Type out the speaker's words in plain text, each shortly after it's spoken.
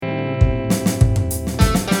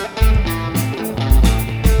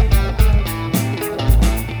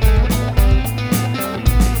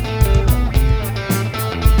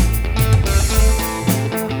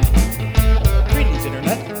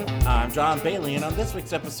Bailey, and on this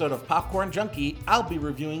week's episode of Popcorn Junkie, I'll be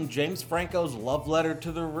reviewing James Franco's love letter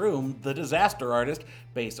to the room, The Disaster Artist,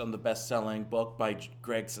 based on the best-selling book by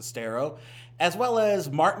Greg Sestero, as well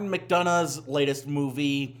as Martin McDonough's latest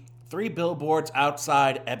movie, 3 Billboards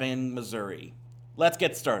Outside Ebbing, Missouri. Let's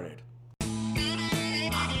get started. I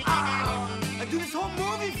do this whole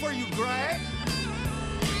movie for you, Greg!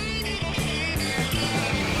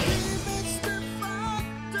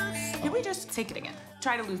 Can we just take it again?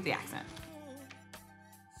 Try to lose the accent.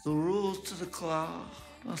 The rules to the class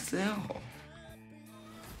are simple.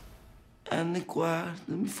 And the choir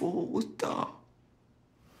me forward was dark.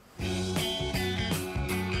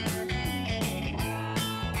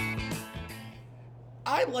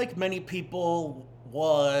 I, like many people,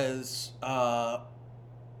 was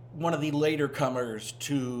one of the later comers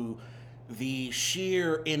to the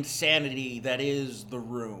sheer insanity that is The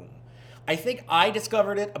Room. I think I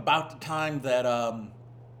discovered it about the time that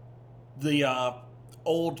the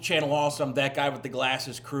old Channel Awesome, That Guy with the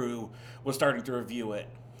Glasses crew, was starting to review it.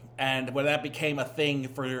 And when that became a thing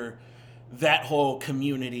for that whole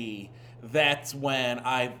community, that's when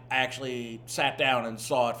I actually sat down and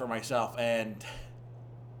saw it for myself. And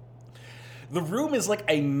The Room is like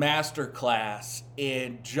a masterclass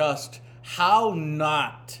in just how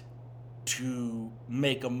not to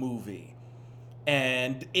make a movie.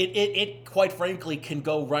 And it quite frankly can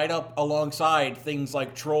go right up alongside things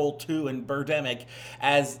like Troll 2 and Birdemic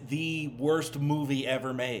as the worst movie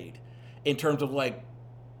ever made in terms of like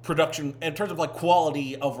production, in terms of like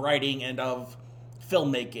quality of writing and of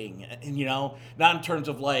filmmaking, you know, not in terms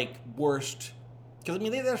of like worst. Because, I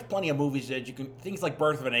mean, there's plenty of movies that you can... Things like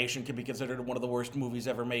Birth of a Nation can be considered one of the worst movies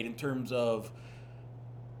ever made in terms of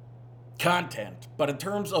content. But in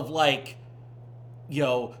terms of, like, you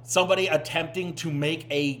know, somebody attempting to make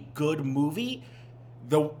a good movie,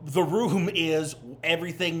 The Room is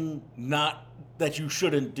everything not that you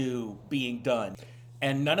shouldn't do being done.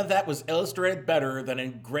 And none of that was illustrated better than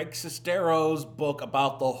in Greg Sestero's book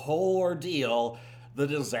about the whole ordeal, The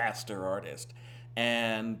Disaster Artist.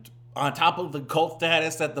 And on top of the cult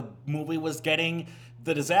status that the movie was getting,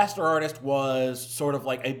 The Disaster Artist was sort of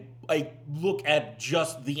like a look at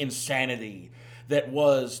just the insanity that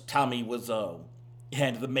was Tommy Wiseau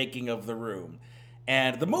and the making of The Room.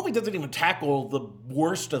 And the movie doesn't even tackle the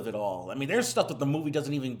worst of it all. I mean, there's stuff that the movie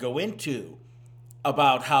doesn't even go into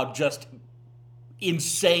about how just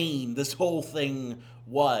insane this whole thing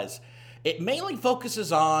was. It mainly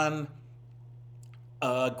focuses on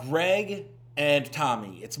Greg and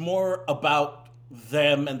Tommy. It's more about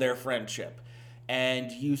them and their friendship.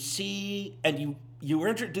 And you see, and you were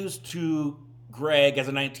introduced to Greg as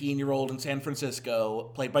a 19-year-old in San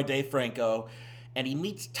Francisco, played by Dave Franco, and he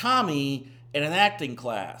meets Tommy in an acting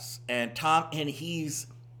class. And he's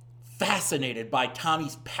fascinated by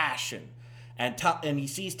Tommy's passion. And he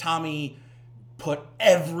sees Tommy put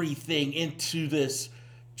everything into this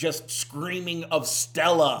just screaming of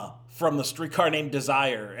Stella from The Streetcar Named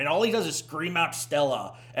Desire, and all he does is scream out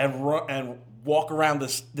Stella and walk around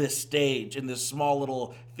this stage in this small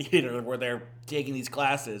little theater where they're taking these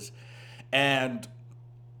classes. And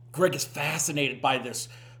Greg is fascinated by this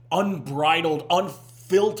unbridled,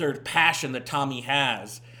 unfiltered passion that Tommy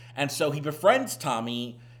has, and so he befriends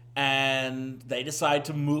Tommy, and they decide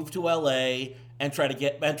to move to LA and try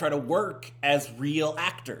to work as real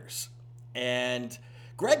actors. And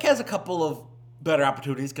Greg has a couple of better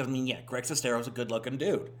opportunities because, I mean, yeah, Greg Sestero's a good-looking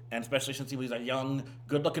dude. And especially since he was a young,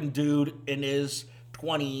 good-looking dude in his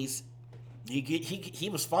 20s, he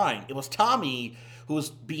was fine. It was Tommy who was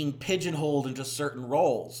being pigeonholed into certain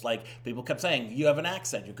roles. Like, people kept saying, you have an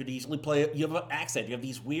accent. You could easily play it. You have an accent. You have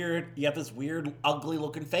this weird,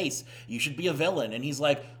 ugly-looking face. You should be a villain. And he's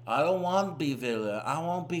like, I don't want to be villain. I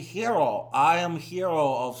want to be hero. I am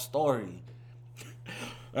hero of story.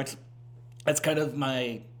 That's kind of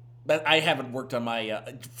my... But I haven't worked on my...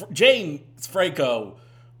 James Franco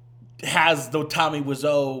has the Tommy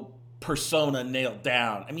Wiseau persona nailed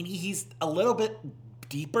down. I mean, he's a little bit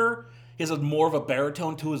deeper. He has more of a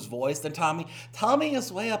baritone to his voice than Tommy. Tommy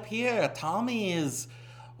is way up here. Tommy is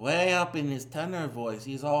way up in his tenor voice.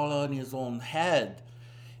 He's all in his own head.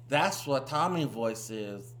 That's what Tommy's voice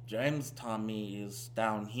is. James Tommy is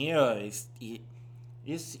down here.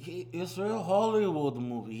 It's real Hollywood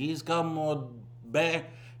movie. He's got more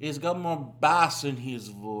bass in his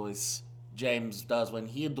voice. James does when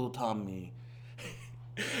he do Tommy.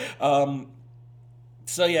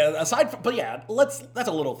 So yeah, that's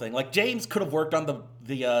a little thing. Like, James could have worked on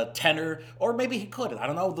the tenor, or maybe he couldn't. I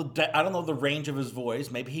don't know the range of his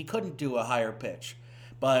voice. Maybe he couldn't do a higher pitch,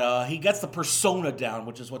 but he gets the persona down,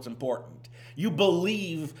 which is what's important. You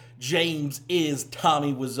believe James is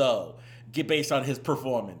Tommy Wiseau. based on his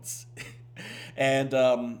performance.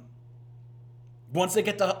 And once they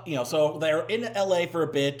get to, so they're in LA for a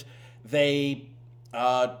bit. They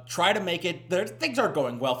try to make it. Things aren't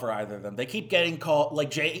going well for either of them. They keep getting called,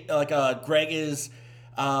 Greg is,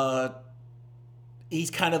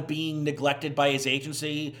 he's kind of being neglected by his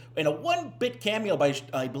agency. In a one-bit cameo by,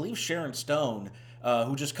 I believe, Sharon Stone,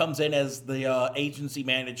 who just comes in as the agency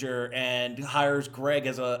manager and hires Greg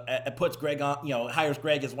puts Greg on, hires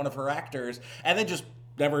Greg as one of her actors, and then just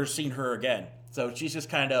never seen her again. So she's just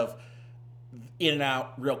kind of in and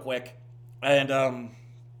out real quick. And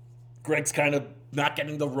Greg's kind of not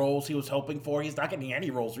getting the roles he was hoping for. He's not getting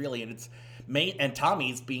any roles, really, and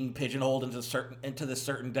Tommy's being pigeonholed into this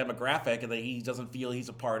certain demographic that he doesn't feel he's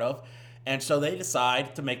a part of. And so they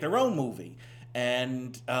decide to make their own movie.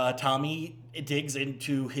 And Tommy digs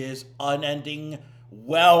into his unending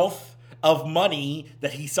wealth of money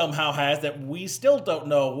that he somehow has that we still don't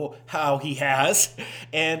know how he has.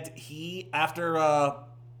 And he, after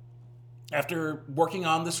working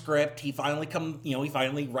on the script, he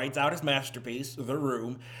finally writes out his masterpiece, The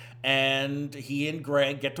Room, and he and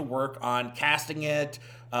Greg get to work on casting it,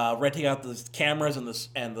 renting out the cameras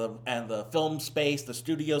and the film space, the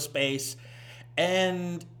studio space,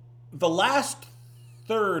 and the last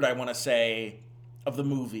third, I want to say, of the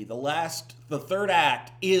movie, the third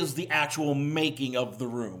act is the actual making of The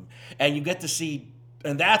Room, and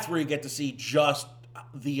that's where you get to see just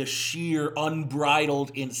the sheer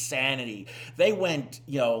unbridled insanity. They went,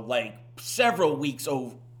 several weeks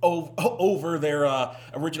over their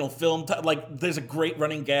original film. There's a great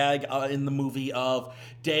running gag in the movie of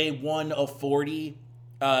day 1 of 40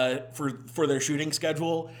 for their shooting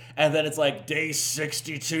schedule, and then it's like day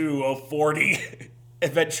 62 of 40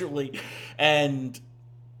 eventually, and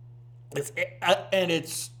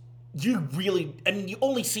you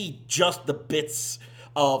only see just the bits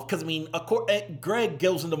of, because Greg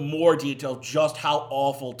goes into more detail just how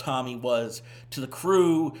awful Tommy was to the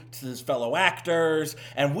crew, to his fellow actors,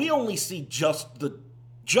 and we only see just the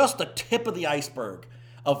tip of the iceberg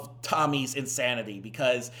of Tommy's insanity,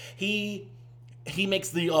 because he makes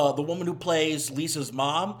the woman who plays Lisa's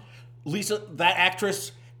mom, that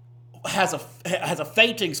actress has a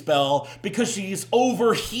fainting spell because she's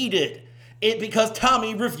overheated. Because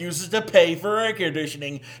Tommy refuses to pay for air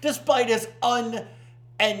conditioning despite his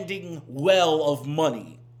unending well of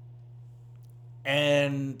money.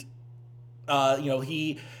 And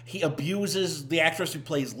he abuses the actress who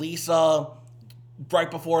plays Lisa right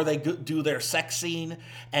before they do their sex scene,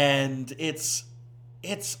 and it's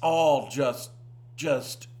all just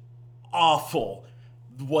awful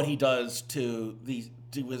what he does to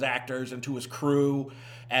his actors and to his crew.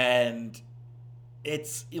 And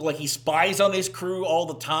it's like he spies on his crew all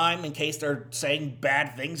the time in case they're saying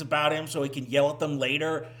bad things about him, so he can yell at them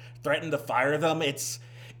later, threaten to fire them. It's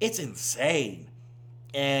insane.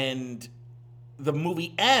 And the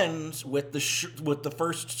movie ends with the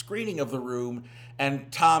first screening of The Room,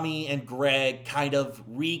 and Tommy and Greg kind of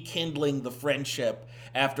rekindling the friendship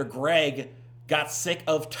after Greg got sick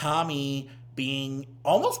of Tommy being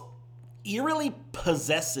almost eerily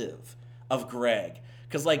possessive of Greg.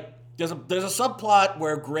 Because, there's a subplot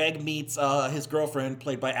where Greg meets his girlfriend,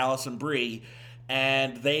 played by Alison Brie,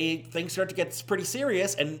 and things start to get pretty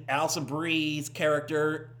serious, and Alison Brie's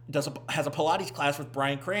character has a Pilates class with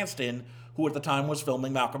Bryan Cranston, who at the time was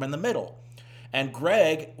filming Malcolm in the Middle. And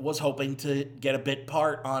Greg was hoping to get a bit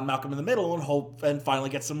part on Malcolm in the Middle and finally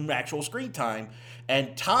get some actual screen time.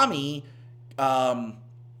 And Tommy kind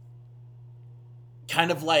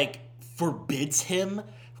of forbids him,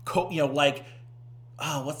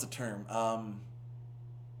 what's the term?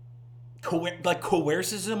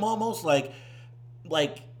 Coerces him almost,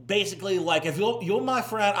 basically, if you're my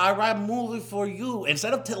friend, I write a movie for you.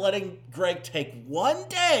 Instead of letting Greg take one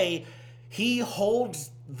day, he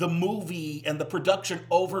holds the movie and the production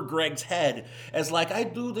over Greg's head as I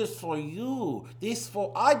do this for you.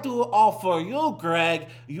 I do it all for you, Greg.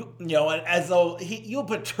 As though you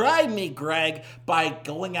betray me, Greg, by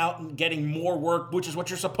going out and getting more work, which is what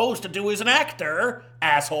you're supposed to do as an actor,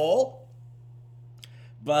 asshole.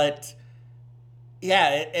 But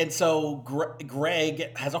yeah, and so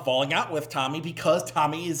Greg has a falling out with Tommy because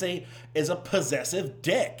Tommy is a possessive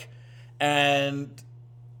dick, and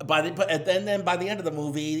by the end of the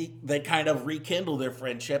movie, they kind of rekindle their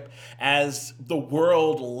friendship as the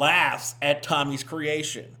world laughs at Tommy's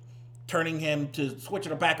creation, turning him to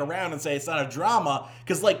switching it back around and say it's not a drama,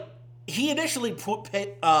 because he initially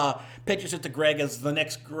pictures it to Greg as the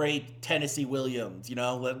next great Tennessee Williams,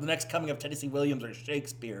 the next coming of Tennessee Williams or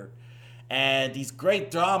Shakespeare. And he's great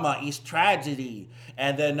drama, he's tragedy.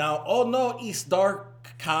 And then now, oh no, he's dark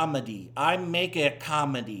comedy. I make a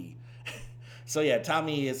comedy. So yeah,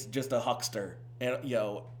 Tommy is just a huckster,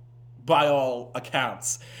 by all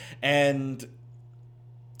accounts. And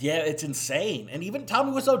yeah, it's insane. And even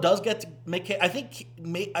Tommy Wiseau does get to make it. I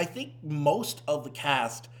think most of the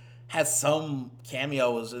cast has some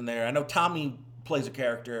cameos in there. I know Tommy plays a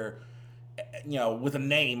character, with a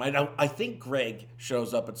name. I think Greg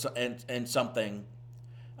shows up in something,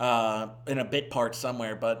 in a bit part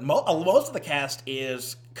somewhere. But most of the cast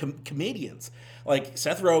is comedians. Like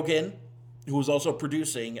Seth Rogen, who is also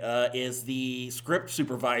producing, is the script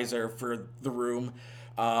supervisor for The Room.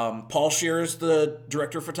 Paul Scheer's the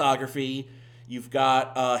director of photography. You've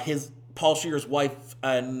got Paul Scheer's wife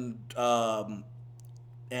and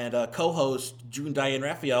co-host June Diane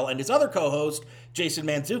Raphael, and his other co-host Jason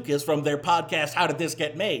Mantzoukas from their podcast How Did This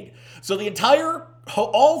Get Made? So the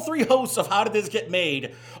all three hosts of How Did This Get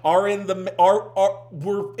Made were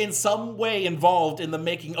in some way involved in the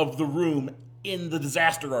making of The Room in The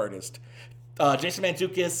Disaster Artist. Jason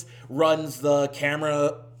Mantzoukas runs the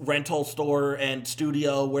camera rental store and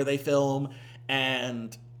studio where they film,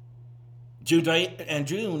 and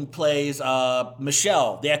June plays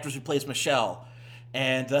Michelle, the actress who plays Michelle,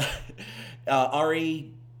 and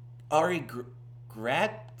Ari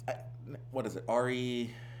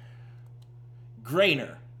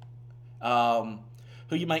Grainer,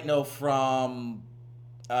 who you might know from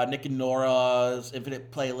Nick and Nora's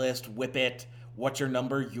Infinite Playlist, Whip It, What's Your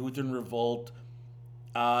Number, Youth in Revolt.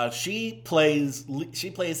 She plays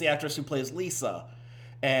the actress who plays Lisa,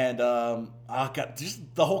 and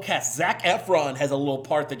just the whole cast. Zac Efron has a little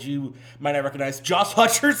part that you might not recognize. Josh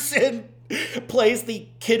Hutcherson plays the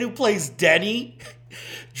kid who plays Denny,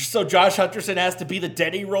 so Josh Hutcherson has to be the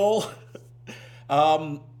Denny role.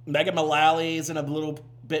 Megan Mullally is in a little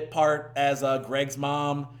bit part as Greg's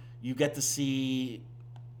mom. You get to see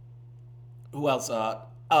who else? Judd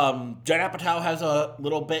Apatow has a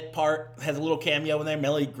little bit part, has a little cameo in there.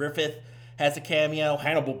 Melanie Griffith has a cameo.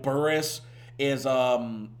 Hannibal Buress is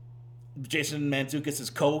Jason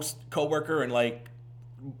Mantzoukas' co-worker and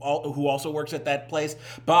who also works at that place.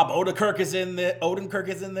 Bob Odenkirk is in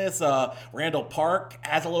this. Randall Park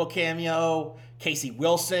has a little cameo. Casey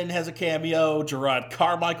Wilson has a cameo. Gerard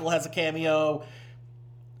Carmichael has a cameo.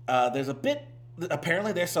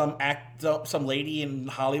 Apparently there's some lady in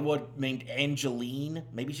Hollywood named Angeline.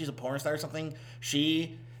 Maybe she's a porn star or something.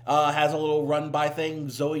 She has a little run-by thing.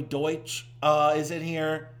 Zoe Deutsch is in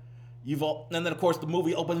here. And then, of course, the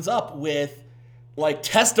movie opens up with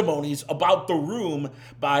testimonies about The Room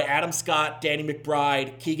by Adam Scott, Danny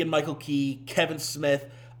McBride, Keegan-Michael Key, Kevin Smith,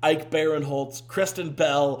 Ike Barinholtz, Kristen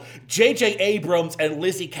Bell, J.J. Abrams, and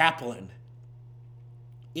Lizzie Kaplan.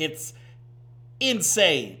 It's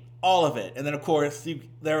insane. All of it. And then, of course,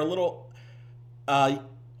 they're a little...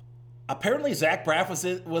 apparently, Zach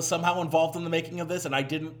Braff was somehow involved in the making of this, and I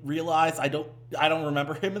didn't realize. I don't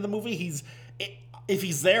remember him in the movie. If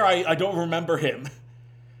he's there, I don't remember him.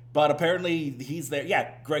 But apparently, he's there.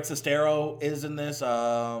 Yeah, Greg Sestero is in this.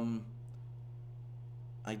 I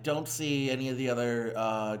don't see any of the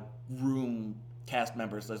other Room cast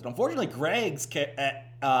members listed. Unfortunately, Greg's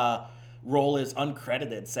role is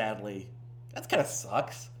uncredited, sadly. That kind of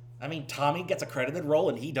sucks. I mean, Tommy gets a credited role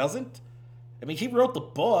and he doesn't. I mean, he wrote the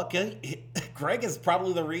book. Greg is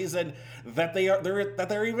probably the reason that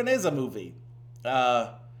there even is a movie.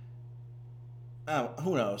 Who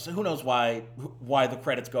knows? Who knows why the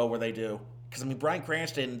credits go where they do? Because I mean, Bryan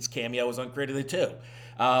Cranston's cameo is uncredited too.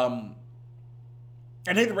 And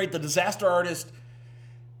at any rate, The Disaster Artist.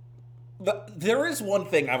 There is one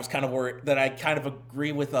thing I was kind of worried that I kind of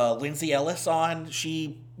agree with Lindsay Ellis on.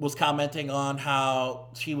 She was commenting on how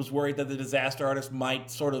she was worried that The Disaster Artist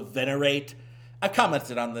might sort of venerate. I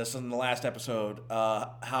commented on this in the last episode.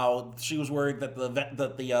 How she was worried that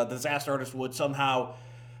the Disaster Artist would somehow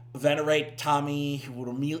venerate Tommy, would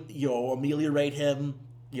ameliorate him,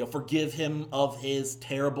 forgive him of his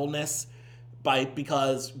terribleness.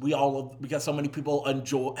 Because so many people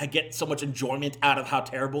get so much enjoyment out of how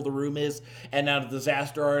terrible The Room is, and now The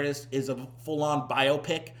Disaster Artist is a full-on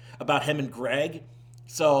biopic about him and Greg.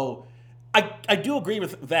 So I do agree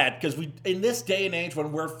with that, because in this day and age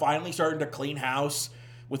when we're finally starting to clean house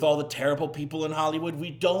with all the terrible people in Hollywood,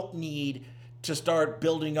 we don't need to start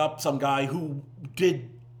building up some guy who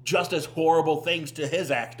did just as horrible things to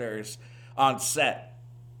his actors on set.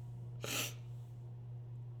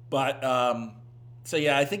 But so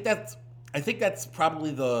yeah, I think that's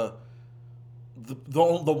probably the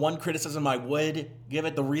one criticism I would give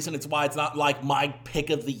it. The reason why it's not like my pick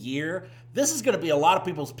of the year. This is going to be a lot of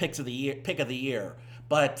people's pick of the year,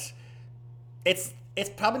 but it's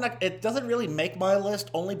probably not. It doesn't really make my list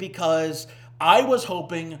only because I was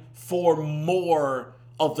hoping for more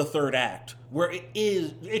of the third act, where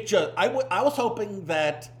I was hoping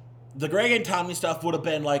that the Greg and Tommy stuff would have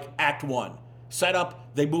been like Act 1. Set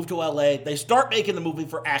up, they move to LA, they start making the movie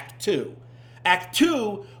for Act 2. Act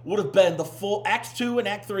 2 would have been Act 2 and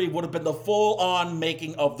Act 3 would have been the full-on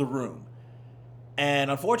making of The Room.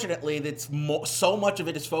 And unfortunately, so much of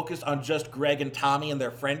it is focused on just Greg and Tommy and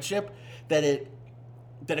their friendship that it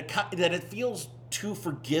feels too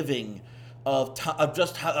forgiving of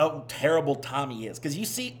just how terrible Tommy is. Because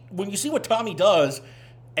when you see what Tommy does,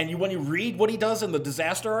 and when you read what he does in The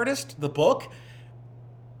Disaster Artist, the book,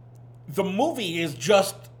 the movie is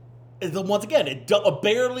just, once again, it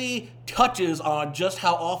barely touches on just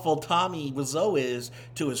how awful Tommy Wiseau is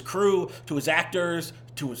to his crew, to his actors,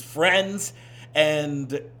 to his friends,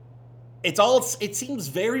 and it seems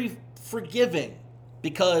very forgiving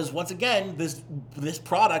because, once again, this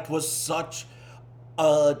product was such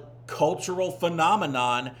a cultural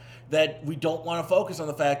phenomenon that we don't want to focus on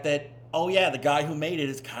the fact that, oh yeah, the guy who made it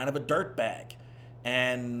is kind of a dirtbag,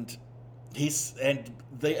 and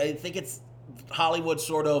I think it's Hollywood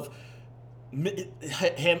sort of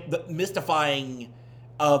mystifying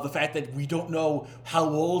the fact that we don't know how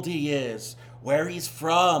old he is, where he's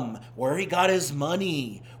from, where he got his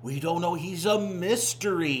money. We don't know. He's a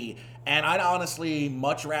mystery. And I'd honestly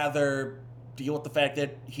much rather deal with the fact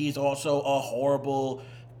that he's also a horrible,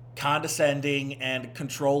 condescending, and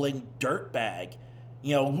controlling dirtbag.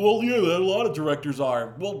 Well, yeah, a lot of directors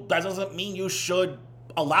are. Well, that doesn't mean you should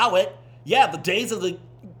allow it. Yeah, the days of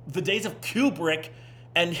Kubrick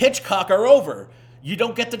and Hitchcock are over. You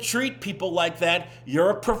don't get to treat people like that.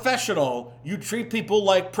 You're a professional. You treat people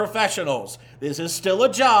like professionals. This is still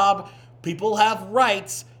a job. People have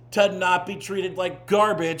rights to not be treated like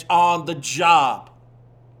garbage on the job,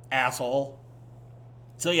 asshole.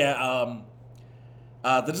 So yeah,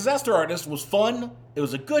 The Disaster Artist was fun. It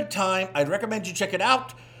was a good time. I'd recommend you check it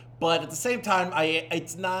out. But at the same time,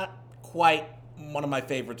 it's not quite one of my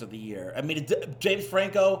favorites of the year. I mean, James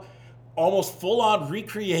Franco almost full-on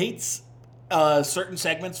recreates certain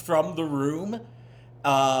segments from The Room,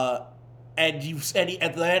 and at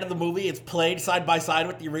the end of the movie, it's played side by side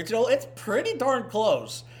with the original. It's pretty darn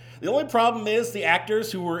close. The only problem is the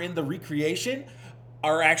actors who were in the recreation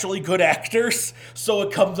are actually good actors, so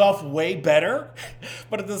it comes off way better.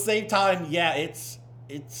 But at the same time, yeah, it's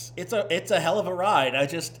a hell of a ride. I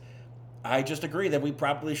just agree that we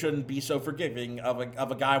probably shouldn't be so forgiving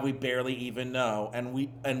of a guy we barely even know,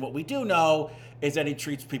 and what we do know is that he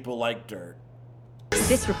treats people like dirt.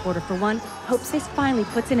 This reporter, for one, hopes this finally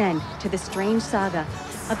puts an end to the strange saga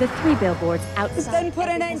of the 3 billboards outside. This doesn't put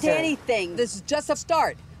an end to anything. This is just a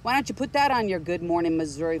start. Why don't you put that on your Good Morning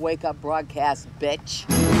Missouri wake-up broadcast, bitch?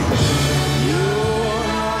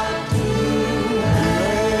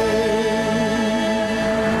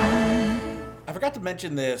 I forgot to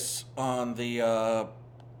mention this on the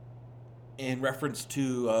in reference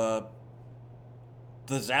to The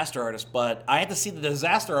Disaster Artist, but I had to see The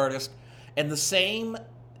Disaster Artist in the same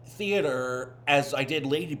theater as I did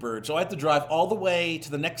Lady Bird, so I had to drive all the way to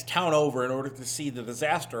the next town over in order to see The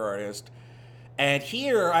Disaster Artist. And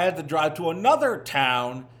here I had to drive to another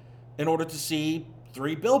town in order to see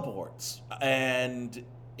 3 billboards. And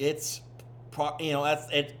it's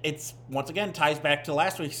once again ties back to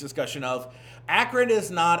last week's discussion of Akron is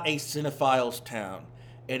not a cinephiles town.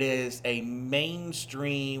 It is a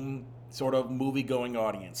mainstream sort of movie-going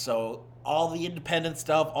audience. So all the independent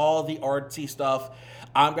stuff, all the artsy stuff,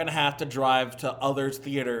 I'm going to have to drive to other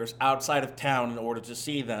theaters outside of town in order to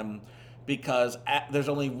see them, because there's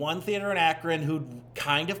only one theater in Akron who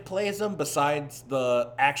kind of plays them besides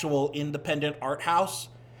the actual independent art house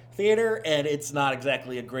theater, and it's not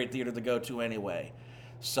exactly a great theater to go to anyway.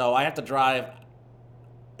 So I have to drive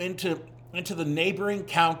into the neighboring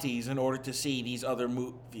counties in order to see these other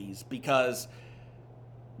movies, because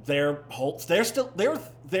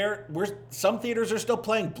some theaters are still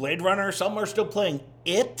playing Blade Runner, some are still playing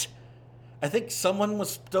It. I think someone was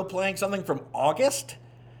still playing something from August.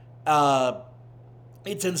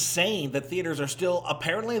 It's insane that theaters are still,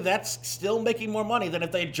 apparently that's still making more money than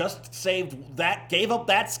if they just gave up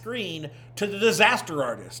that screen to The Disaster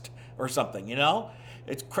Artist or something,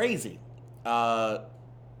 It's crazy.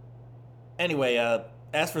 Anyway,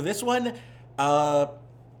 as for this one, I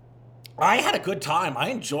had a good time. I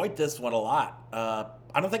enjoyed this one a lot.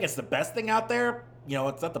 I don't think it's the best thing out there.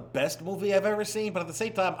 It's not the best movie I've ever seen, but at the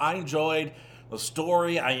same time, I enjoyed the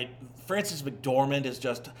story. Frances McDormand is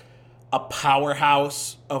just a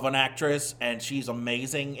powerhouse of an actress, and she's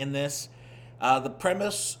amazing in this. The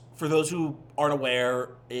premise, for those who aren't aware,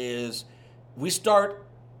 is we start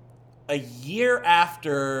a year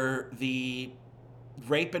after the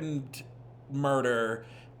rape and murder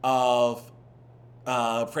of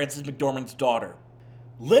Frances McDormand's daughter.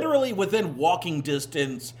 Literally within walking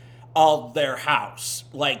distance of their house.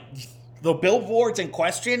 Like, the billboards in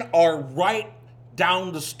question are right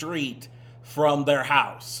down the street from their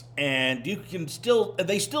house. And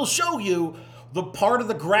they still show you the part of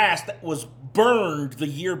the grass that was burned the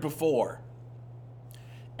year before.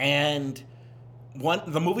 And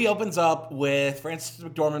the movie opens up with Frances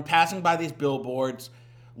McDormand passing by these billboards,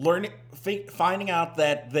 finding out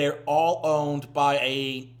that they're all owned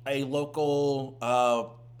by a local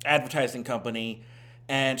advertising company,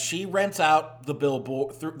 and she rents out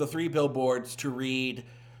the 3 billboards to read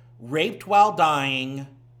 "Raped While Dying,"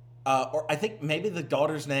 or I think maybe the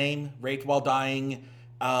daughter's name, "Raped While Dying."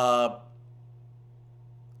 1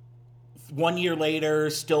 year later,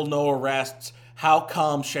 still no arrests. How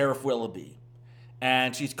come Sheriff Willoughby?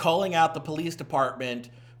 And she's calling out the police department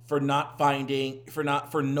for no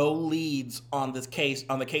leads on this case,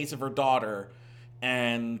 on the case of her daughter,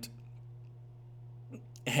 and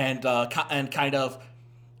kind of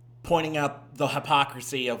pointing out the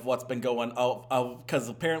hypocrisy of what's been going on. Because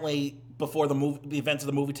apparently, before the events of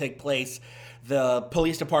the movie take place, the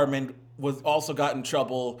police department was also got in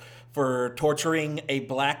trouble for torturing a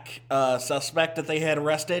black suspect that they had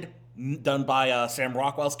arrested, done by Sam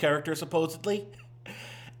Rockwell's character, supposedly.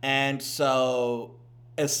 And so,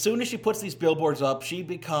 as soon as she puts these billboards up, she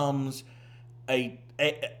becomes a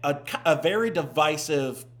very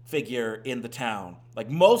divisive figure in the town. Like,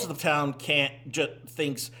 most of the town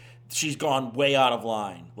thinks she's gone way out of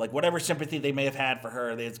line. Like, whatever sympathy they may have had for her,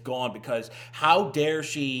 it's gone, because how dare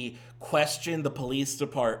she question the police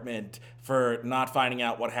department for not finding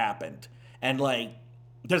out what happened. And, like,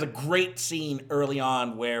 there's a great scene early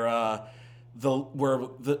on where a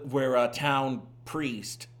town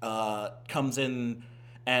priest comes in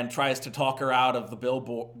and tries to talk her out of the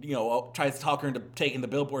billboard, tries to talk her into taking the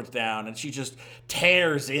billboards down, and she just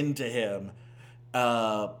tears into him.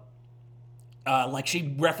 Like,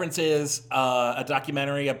 she references a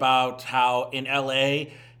documentary about how in LA,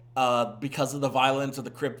 because of the violence of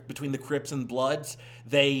between the Crips and Bloods,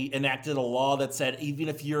 they enacted a law that said even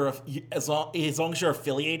if as long as you're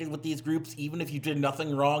affiliated with these groups, even if you did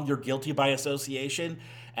nothing wrong, you're guilty by association,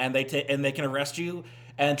 and they can arrest you.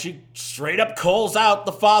 And she straight up calls out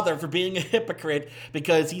the father for being a hypocrite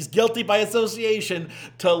because he's guilty by association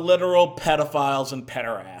to literal pedophiles and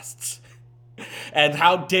pederasts. And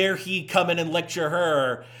how dare he come in and lecture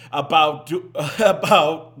her about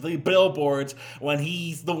the billboards when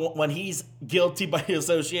he's guilty by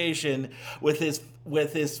association with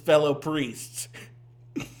his fellow priests.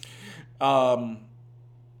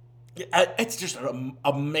 It's just an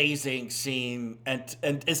amazing scene,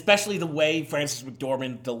 and especially the way Frances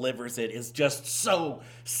McDormand delivers it is just so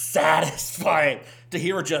satisfying to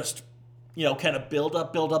hear her just, kind of build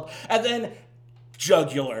up, and then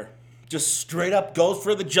jugular. Just straight up goes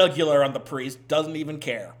for the jugular on the priest, doesn't even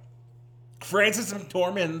care. Frances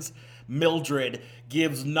McDormand's Mildred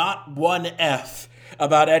gives not one F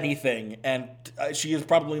about anything, and she is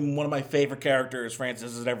probably one of my favorite characters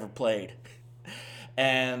Frances has ever played.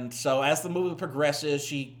 And so as the movie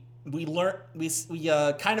progresses, we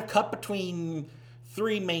kind of cut between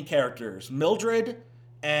 3 main characters. Mildred,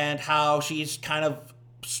 and how she's kind of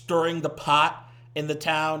stirring the pot in the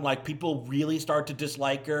town. Like, people really start to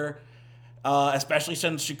dislike her. Especially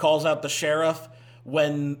since she calls out the sheriff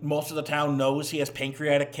when most of the town knows he has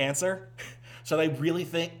pancreatic cancer. So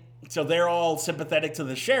they're all sympathetic to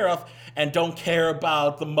the sheriff and don't care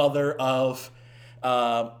about the mother of,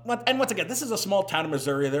 and once again, this is a small town in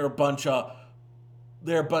Missouri. There are a bunch of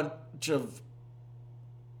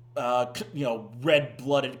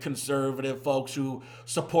red-blooded conservative folks who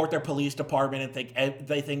support their police department and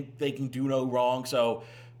think they can do no wrong. So,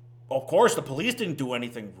 of course, the police didn't do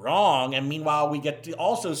anything wrong, and meanwhile, we get to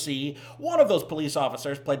also see one of those police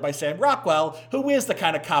officers, played by Sam Rockwell, who is the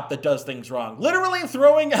kind of cop that does things wrong, literally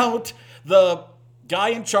throwing out the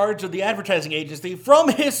guy in charge of the advertising agency from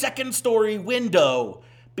his second-story window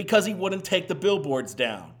because he wouldn't take the billboards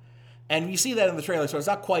down. And you see that in the trailer, so it's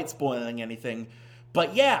not quite spoiling anything.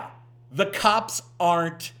 But yeah, the cops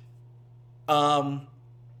aren't...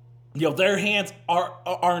 their hands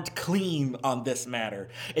aren't clean on this matter.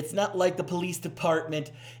 It's not like the police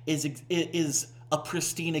department is a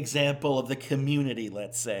pristine example of the community,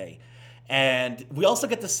 let's say. And we also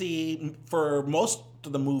get to see, for most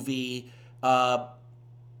of the movie,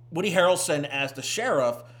 Woody Harrelson as the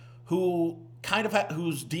sheriff,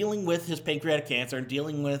 who's dealing with his pancreatic cancer and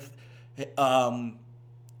dealing with,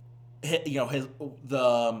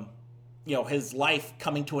 his life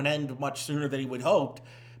coming to an end much sooner than he would hoped,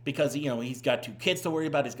 because he's got 2 kids to worry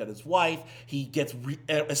about. He's got his wife. He gets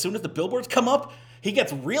as soon as the billboards come up, he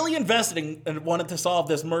gets really invested in wanting to solve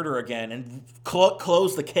this murder again and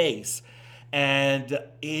close the case. And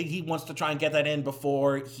he wants to try and get that in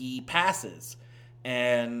before he passes.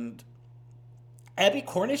 And Abby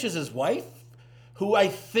Cornish is his wife, who I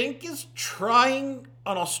think is trying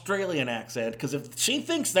an Australian accent, because if she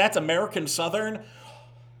thinks that's American Southern,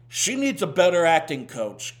 she needs a better acting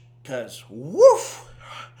coach, because woof,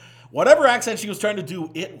 whatever accent she was trying to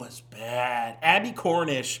do, it was bad. Abby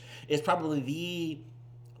Cornish is probably the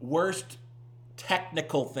worst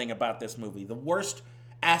technical thing about this movie, the worst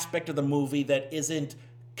aspect of the movie that isn't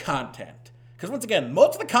content. Because once again,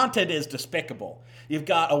 most of the content is despicable. You've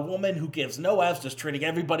got a woman who gives no F's, just treating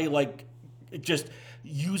everybody like just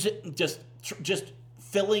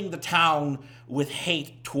filling the town with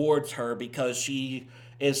hate towards her because she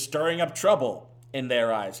is stirring up trouble in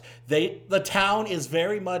their eyes. The town is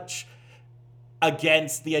very much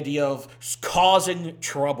against the idea of causing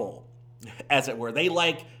trouble, as it were. They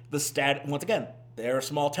like once again, they're a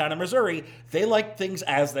small town in Missouri. They like things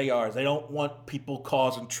as they are. They don't want people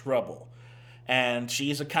causing trouble. And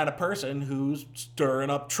she's the kind of person who's stirring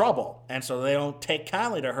up trouble. And so they don't take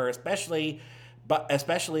kindly to her, especially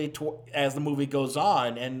as the movie goes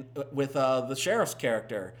on, and with the sheriff's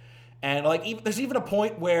character. And there's even a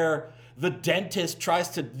point where the dentist tries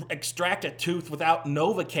to extract a tooth without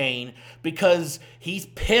Novocaine because he's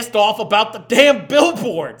pissed off about the damn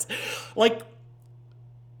billboards.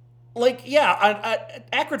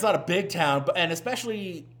 Akron's not a big town, and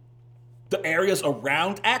especially the areas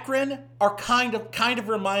around Akron are kind of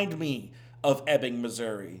remind me of Ebbing,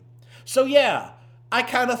 Missouri. So yeah, I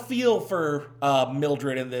kind of feel for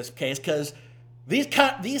Mildred in this case, because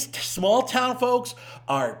these small town folks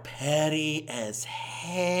are petty as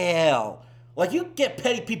hell. You get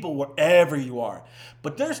petty people wherever you are,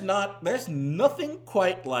 but there's nothing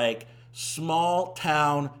quite like small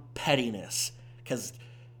town pettiness. Because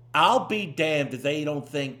I'll be damned if they don't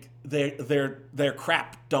think their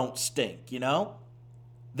crap don't stink.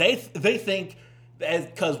 They think,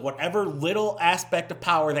 because whatever little aspect of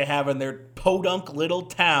power they have in their podunk little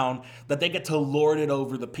town, that they get to lord it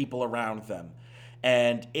over the people around them.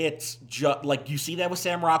 And it's just you see that with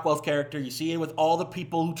Sam Rockwell's character. You see it with all the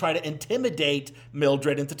people who try to intimidate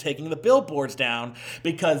Mildred into taking the billboards down,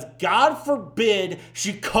 because God forbid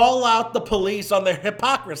she call out the police on their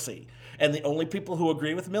hypocrisy. And the only people who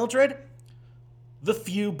agree with Mildred, the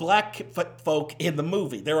few black folk in the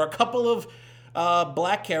movie. There are a couple of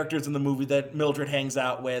black characters in the movie that Mildred hangs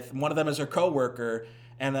out with. One of them is her co-worker,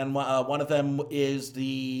 and then one of them is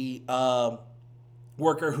the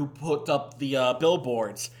worker who put up the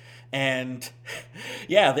billboards. And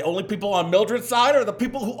yeah, the only people on Mildred's side are the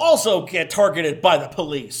people who also get targeted by the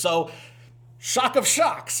police. So, shock of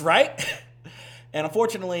shocks, right? And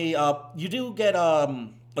unfortunately, you do get a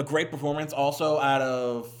great performance also out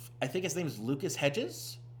of, I think his name is Lucas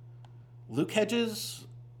Hedges. Luke Hedges.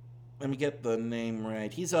 Let me get the name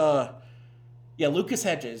right. He's Lucas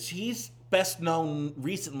Hedges. He's best known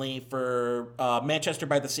recently for Manchester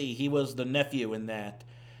by the Sea. He was the nephew in that.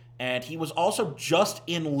 And he was also just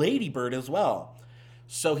in Lady Bird as well.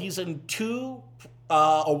 So he's in 2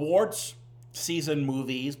 awards season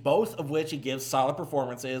movies, both of which he gives solid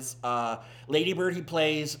performances. Lady Bird, he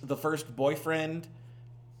plays the first boyfriend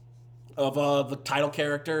of the title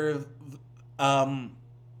character,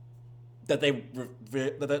 that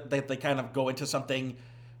they kind of go into something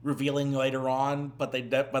revealing later on, but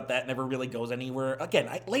that never really goes anywhere. Again,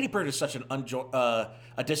 Lady Bird is such a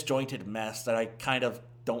disjointed mess that I kind of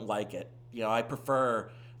don't like it. I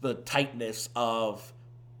prefer the tightness of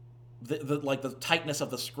the tightness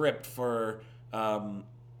of the script for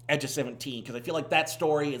Edge of 17, because I feel like that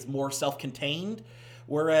story is more self-contained,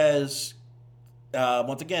 whereas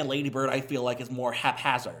once again, Lady Bird, I feel like, is more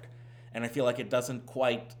haphazard, and I feel like it doesn't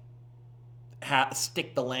quite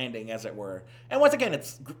stick the landing, as it were. And once again,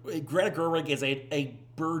 Greta Gerwig is a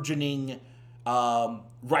burgeoning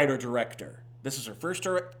writer-director. This is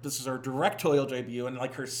her directorial debut, and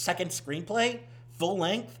her second screenplay, full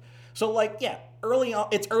length. So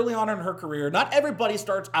it's early on in her career. Not everybody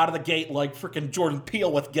starts out of the gate like freaking Jordan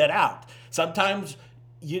Peele with Get Out. Sometimes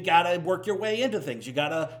you gotta work your way into things. You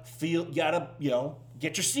gotta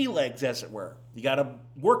get your sea legs, as it were. You gotta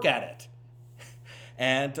work at it.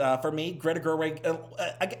 And for me, Greta Gerwig,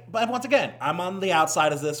 but once again, I'm on the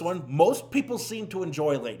outside of this one. Most people seem to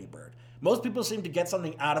enjoy Lady Bird. Most people seem to get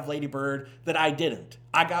something out of Lady Bird that I didn't.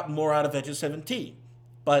 I got more out of Edge of 17,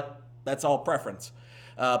 but that's all preference.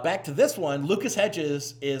 Back to this one, Lucas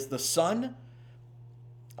Hedges is the son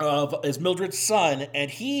is Mildred's son, and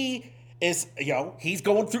he is, he's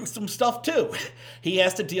going through some stuff too. He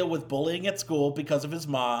has to deal with bullying at school because of his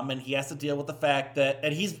mom, and he has to deal with the fact that,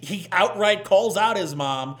 and he outright calls out his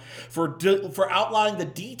mom for outlining the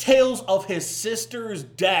details of his sister's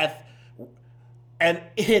death, and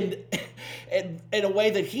in a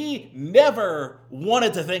way that he never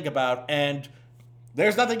wanted to think about, and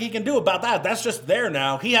there's nothing he can do about that. That's just there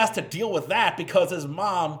now. He has to deal with that because his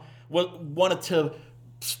mom wanted to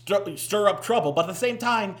stir up trouble, but at the same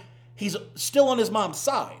time, he's still on his mom's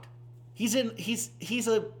side. He's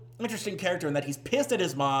a interesting character in that he's pissed at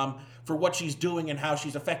his mom for what she's doing and how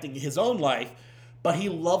she's affecting his own life, but he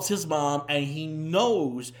loves his mom and he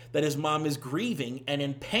knows that his mom is grieving and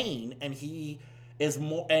in pain, and he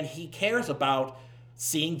cares about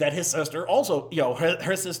seeing that his sister also,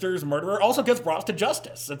 her sister's murderer also gets brought to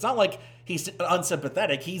justice. It's not like he's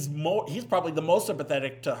unsympathetic. He's probably the most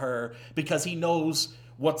sympathetic to her because he knows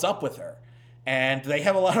what's up with her. And they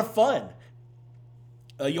have a lot of fun.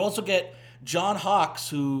 You also get John Hawkes,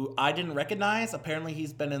 who I didn't recognize. Apparently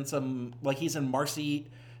he's been in some, he's in Marcy,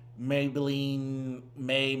 Maybelline,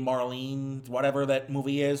 Marlene, whatever that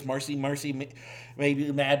movie is. Marcy,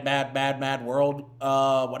 maybe Mad World,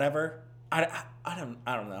 whatever. I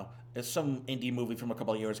don't know. It's some indie movie from a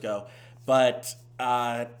couple of years ago. But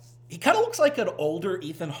he kind of looks like an older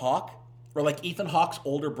Ethan Hawke, or like Ethan Hawke's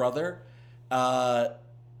older brother.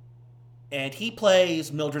 And he plays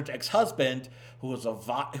Mildred's ex-husband,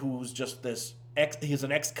 who's just this he's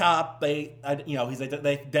an ex-cop. They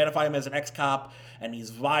identify him as an ex-cop, and he's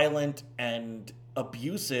violent and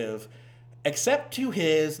abusive, except to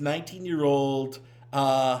his 19-year-old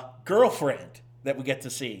girlfriend that we get to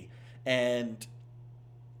see. And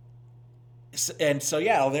so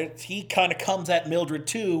he kind of comes at Mildred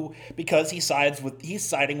too because he's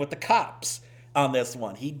siding with the cops on this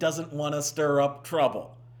one. He doesn't want to stir up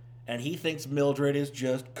trouble. And he thinks Mildred is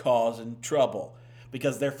just causing trouble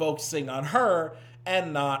because they're focusing on her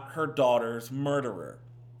and not her daughter's murderer.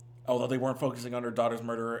 Although they weren't focusing on her daughter's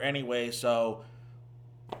murderer anyway, so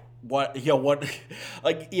either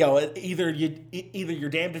you're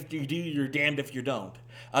damned if you do, you're damned if you don't.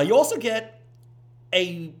 You also get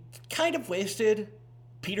a kind of wasted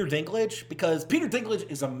Peter Dinklage, because Peter Dinklage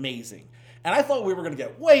is amazing. And I thought we were going to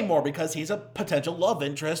get way more because he's a potential love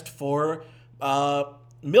interest for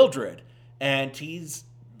Mildred, and he's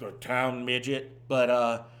the town midget,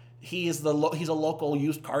 but he's a local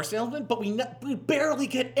used car salesman. But we barely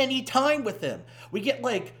get any time with him. We get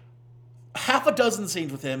like half a dozen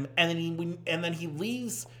scenes with him, and then he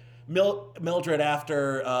leaves Mildred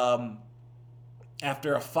after a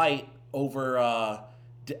fight over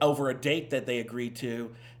a date that they agreed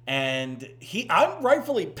to. And I'm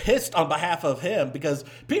rightfully pissed on behalf of him because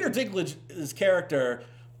Peter Dinklage's character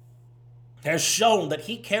has shown that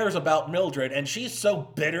he cares about Mildred, and she's so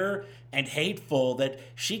bitter and hateful that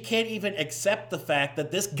she can't even accept the fact that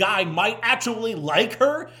this guy might actually like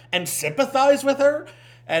her and sympathize with her.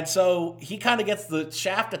 And so he kind of gets the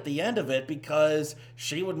shaft at the end of it because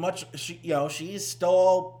she's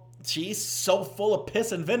so full of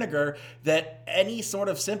piss and vinegar that any sort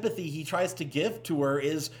of sympathy he tries to give to her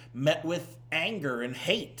is met with anger and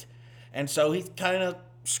hate. And so he's kind of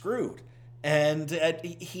screwed. And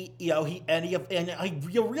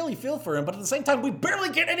you really feel for him, but at the same time, we barely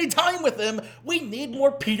get any time with him. We need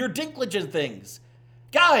more Peter Dinklage in things.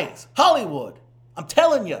 Guys, Hollywood, I'm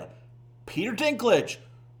telling you, Peter Dinklage,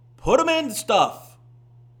 put him in stuff.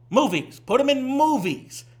 Movies, put him in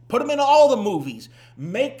movies. Put him in all the movies.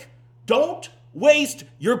 Don't waste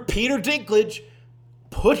your Peter Dinklage.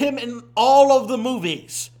 Put him in all of the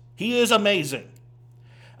movies. He is amazing.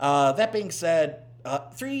 That being said,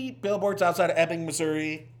 3 Billboards outside of Ebbing,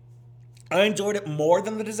 Missouri. I enjoyed it more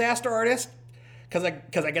than The Disaster Artist because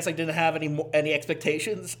I guess I didn't have any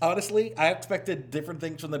expectations. Honestly, I expected different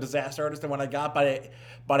things from The Disaster Artist than what I got,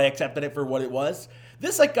 but I accepted it for what it was.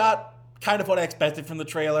 This I got kind of what I expected from the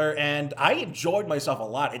trailer, and I enjoyed myself a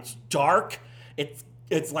lot. It's dark.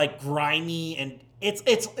 It's like grimy, and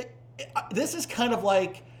this is kind of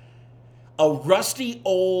like a rusty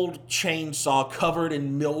old chainsaw covered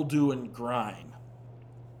in mildew and grime.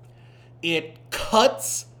 It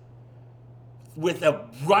cuts with a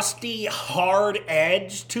rusty, hard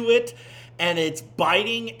edge to it, and it's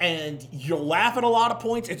biting, and you'll laugh at a lot of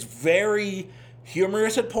points. It's very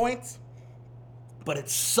humorous at points, but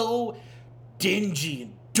it's so dingy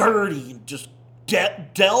and dirty and just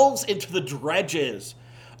delves into the dredges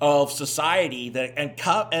of society that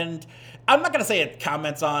and I'm not going to say it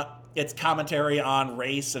comments on its commentary on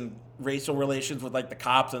race and racial relations with like the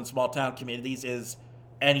cops and small town communities is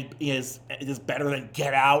and he is better than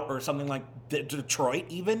Get Out or something like Detroit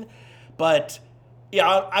even. But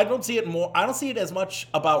yeah, I don't see it as much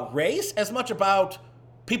about race as much about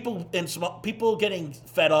people getting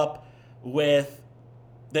fed up with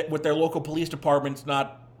their local police departments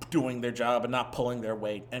not doing their job and not pulling their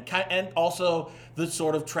weight, and also the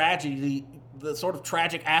sort of tragedy, the sort of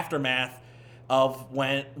tragic aftermath of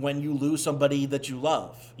when you lose somebody that you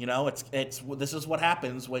love. You know, this is what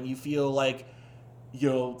happens when you feel like, you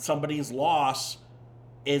know, somebody's loss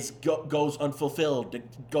goes unfulfilled,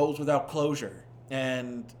 it goes without closure,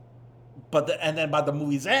 and then by the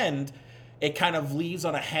movie's end, it kind of leaves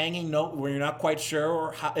on a hanging note where you're not quite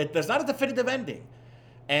sure there's not a definitive ending,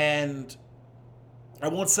 and I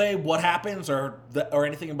won't say what happens or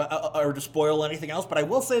anything about or to spoil anything else, but I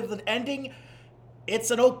will say that the ending, it's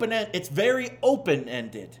very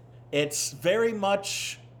open-ended. It's very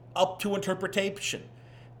much up to interpretation,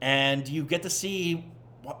 and you get to see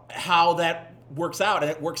how that works out, and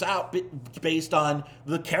it works out based on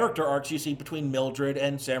the character arcs you see between Mildred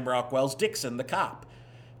and Sam Rockwell's Dixon, the cop.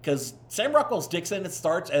 Because Sam Rockwell's Dixon, it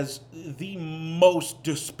starts as the most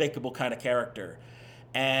despicable kind of character,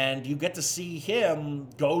 and you get to see him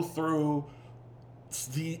go through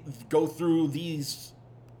these,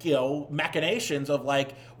 you know, machinations of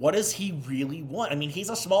like, what does he really want? I mean, he's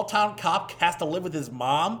a small town cop, has to live with his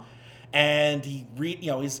mom, and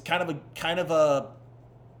he's kind of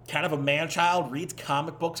a man child, reads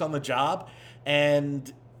comic books on the job,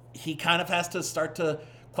 and he kind of has to start to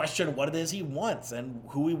question what it is he wants and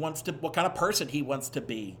what kind of person he wants to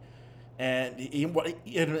be, and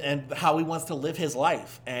how he wants to live his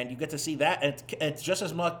life. And you get to see that, and it's just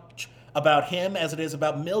as much about him as it is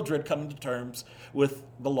about Mildred coming to terms with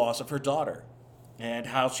the loss of her daughter and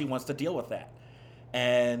how she wants to deal with that.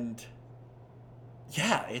 And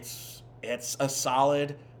yeah, it's a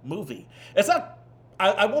solid movie. It's not,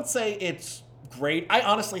 I won't say it's great. I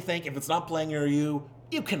honestly think if it's not playing near you,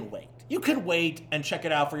 you can wait. You can wait and check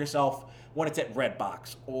it out for yourself when it's at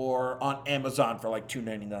Redbox or on Amazon for like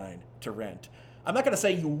 $2.99 to rent. I'm not going to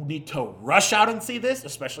say you need to rush out and see this,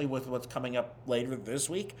 especially with what's coming up later this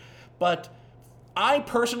week, but I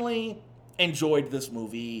personally enjoyed this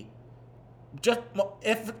movie, just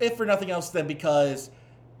if for nothing else than because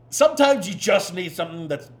sometimes you just need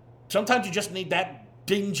sometimes you just need that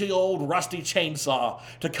dingy old rusty chainsaw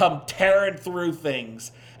to come tearing through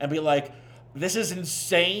things and be like, this is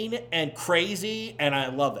insane and crazy and I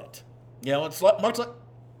love it. You know, it's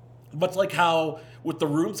much like how with The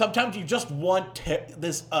Room, sometimes you just want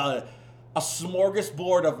this a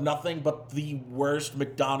smorgasbord of nothing but the worst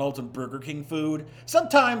McDonald's and Burger King food.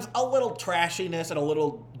 Sometimes a little trashiness and a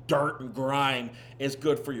little dirt and grime is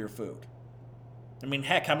good for your food. I mean,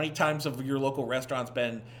 heck, how many times have your local restaurants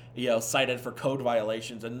been, you know, cited for code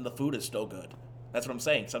violations and the food is still good? That's what I'm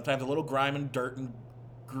saying. Sometimes a little grime and dirt and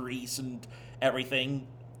grease and everything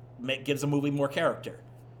gives a movie more character.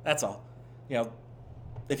 That's all. You know,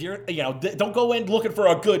 if you're, you know, don't go in looking for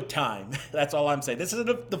a good time. That's all I'm saying. This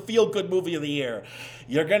isn't the feel-good movie of the year.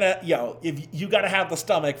 You're gonna, you know, if you gotta have the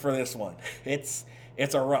stomach for this one. It's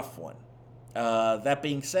a rough one. That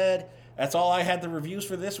being said, that's all I had the reviews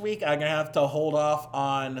for this week. I'm gonna have to hold off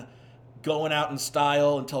on going out in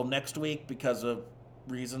style until next week because of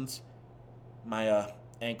reasons. My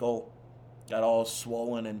ankle got all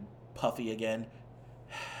swollen and puffy again.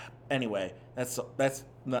 Anyway, that's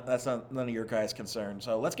not none of your guys' concern.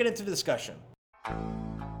 So let's get into the discussion.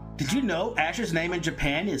 Did you know Ash's name in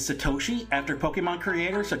Japan is Satoshi after Pokemon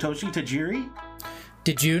creator Satoshi Tajiri?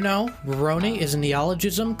 Did you know Rurouni is a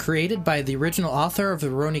neologism created by the original author of the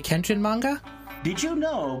Rurouni Kenshin manga? Did you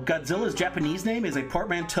know Godzilla's Japanese name is a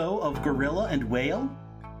portmanteau of gorilla and whale?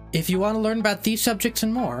 If you want to learn about these subjects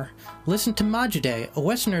and more, listen to Majide, a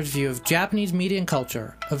Westerner's view of Japanese media and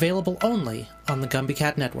culture, available only on the Gumby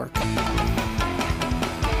Cat Network.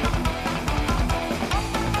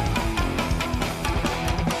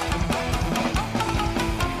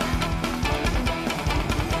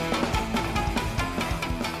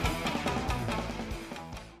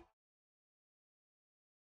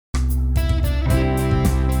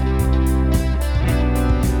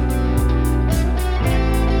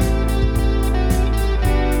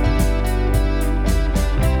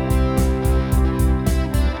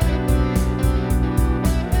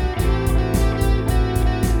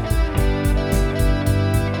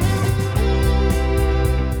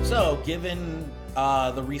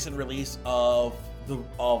 The recent release of the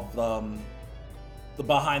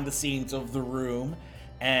behind the scenes of The Room,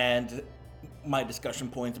 and my discussion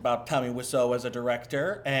points about Tommy Wiseau as a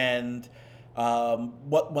director, and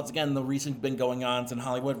once again the recent been going on in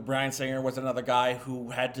Hollywood. Bryan Singer was another guy who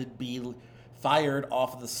had to be fired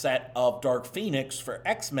off of the set of Dark Phoenix for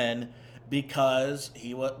X-Men because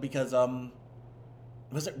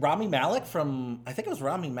was it Rami Malek from, I think it was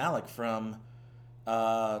Rami Malek from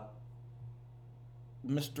Mr.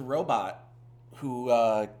 Robot who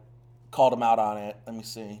called him out on it. Let me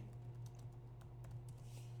see.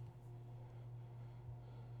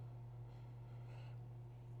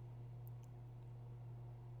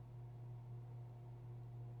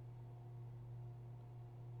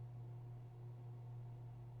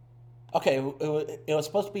 Okay, it was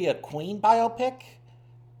supposed to be a Queen biopic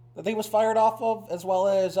that he was fired off of, as well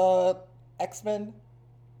as X-Men.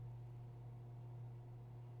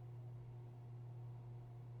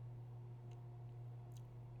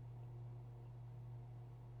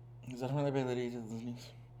 Is that ability to the news?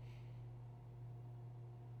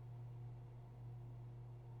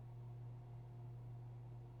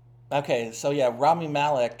 Okay, so yeah, Rami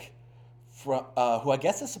Malek, from who I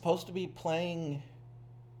guess is supposed to be playing.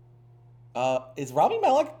 Is Rami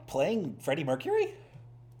Malek playing Freddie Mercury?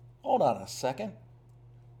 Hold on a second.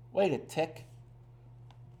 Wait a tick.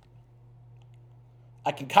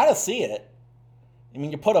 I can kind of see it. I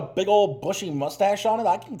mean, you put a big old bushy mustache on it,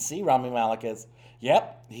 I can see Rami Malek is.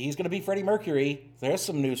 Yep, he's going to be Freddie Mercury. There's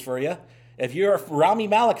some news for you. If you're a Rami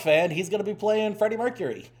Malek fan, he's going to be playing Freddie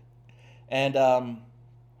Mercury. And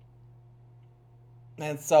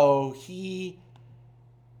so he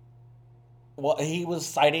was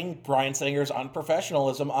citing Bryan Singer's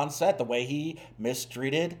unprofessionalism on set, the way he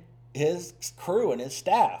mistreated his crew and his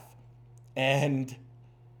staff. And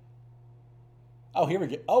here we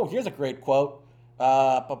go. Oh, here's a great quote.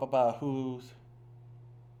 Who's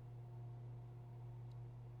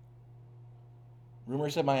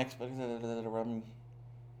rumors said my expectations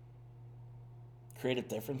creative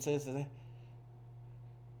differences.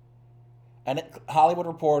 And The Hollywood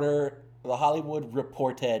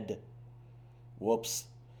reported. Whoops.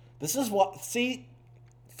 This is what, see,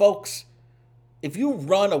 folks, if you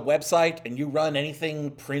run a website and you run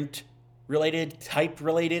anything print related, type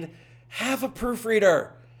related, have a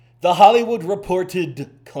proofreader. The Hollywood reported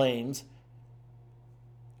claims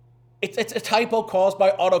it's a typo caused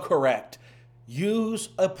by autocorrect. Use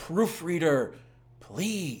a proofreader,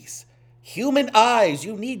 please. Human eyes,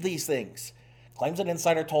 you need these things. Claims an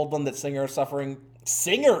insider told them that Singer is suffering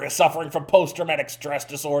from post-traumatic stress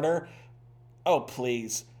disorder. Oh,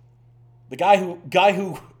 please. The guy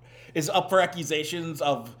who is up for accusations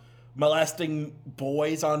of molesting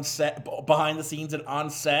boys on set, behind the scenes and on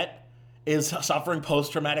set, is suffering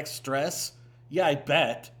post-traumatic stress? Yeah, I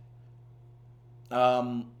bet.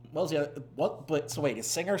 Is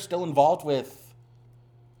Singer still involved with...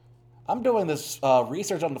 I'm doing this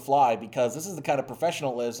research on the fly because this is the kind of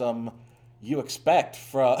professionalism you expect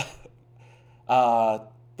from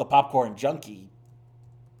the Popcorn Junkie.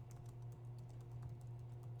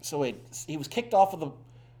 So wait, he was kicked off of the...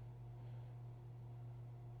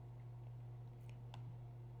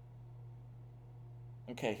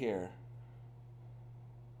 Okay, here.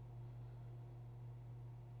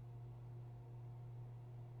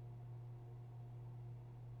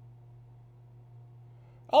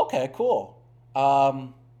 Okay, cool.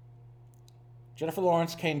 Jennifer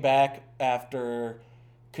Lawrence came back after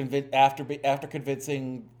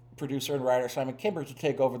convincing producer and writer Simon Kinberg to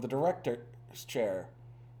take over the director's chair.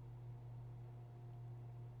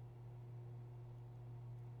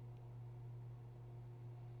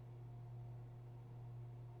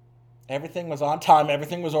 Everything was on time.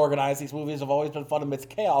 Everything was organized. These movies have always been fun amidst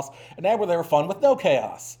chaos, and now they were fun with no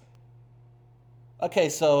chaos. Okay,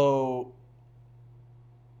 so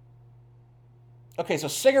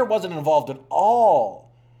Singer wasn't involved at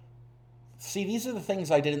all. See, these are the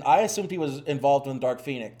things I didn't... I assumed he was involved in Dark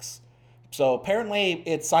Phoenix. So apparently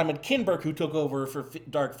it's Simon Kinberg who took over for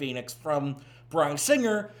Dark Phoenix from Bryan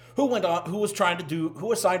Singer, who was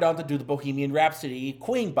signed on to do the Bohemian Rhapsody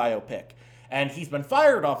Queen biopic. And he's been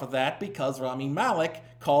fired off of that because Rami Malek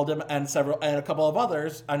called him and a couple of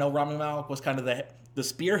others. I know Rami Malek was kind of the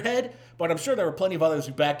spearhead, but I'm sure there were plenty of others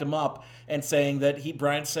who backed him up and saying that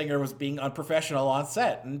Bryan Singer was being unprofessional on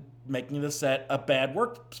set and making the set a bad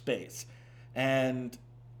workspace. And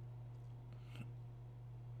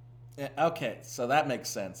okay, so that makes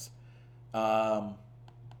sense. I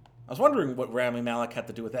was wondering what Rami Malek had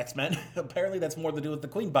to do with X-Men. Apparently that's more to do with the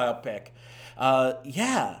Queen biopic.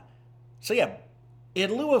 Yeah. So yeah,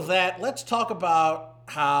 in lieu of that, let's talk about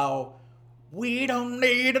how we don't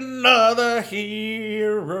need another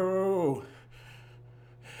hero.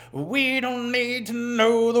 We don't need to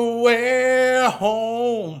know the way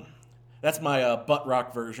home. That's my butt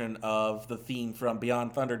rock version of the theme from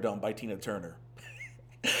Beyond Thunderdome by Tina Turner.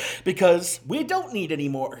 Because we don't need any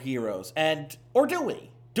more heroes. Or do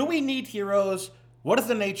we? Do we need heroes? What is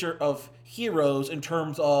the nature of heroes in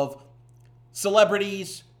terms of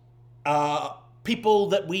celebrities, people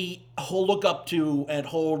that we look up to and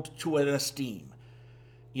hold to an esteem?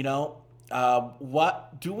 You know,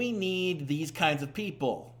 what do we need these kinds of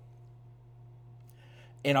people?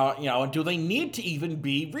 And do they need to even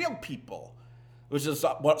be real people? Which is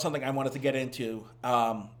something I wanted to get into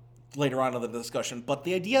later on in the discussion. But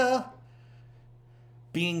the idea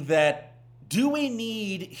being that, do we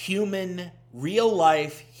need human,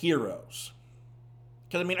 real-life heroes?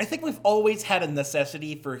 Because, I think we've always had a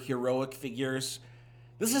necessity for heroic figures.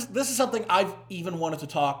 This is something I've even wanted to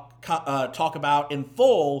talk about in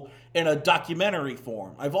full in a documentary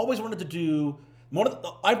form. I've always wanted to do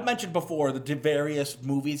I've mentioned before the various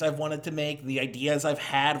movies I've wanted to make, the ideas I've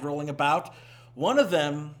had rolling about. One of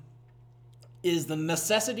them is the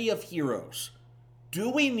necessity of heroes. Do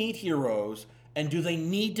we need heroes, and do they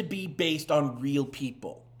need to be based on real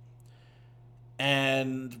people?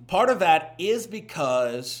 And part of that is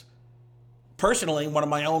because, personally, one of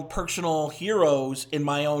my own personal heroes in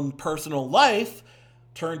my own personal life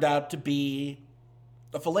turned out to be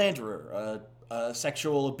a philanderer, a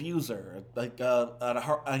sexual abuser,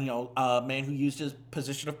 a man who used his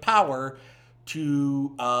position of power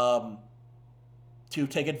to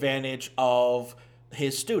take advantage of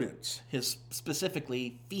his students, his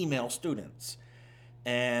specifically female students,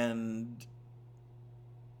 and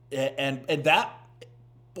that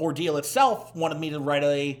ordeal itself wanted me to write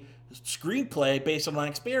a screenplay based on my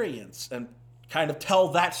experience and kind of tell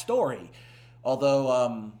that story.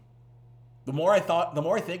 Although, the more I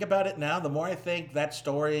think about it now, the more I think that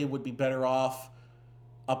story would be better off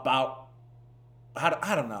about,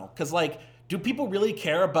 I don't know, because do people really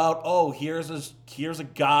care about, here's a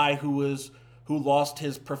guy who lost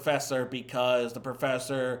his professor because the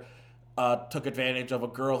professor took advantage of a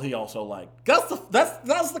girl he also liked?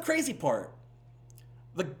 That's the crazy part.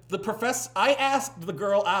 The professor, I asked the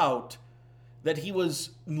girl out that he was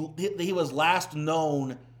last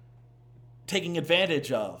known taking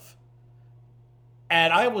advantage of,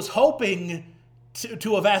 and I was hoping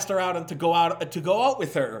to have asked her out and to go out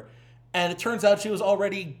with her, and it turns out she was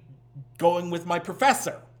already going with my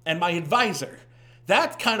professor and my advisor.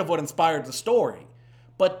 That's kind of what inspired the story.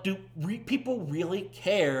 But do people really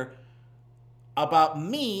care about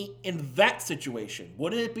me in that situation?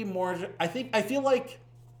 Wouldn't it be more? I feel like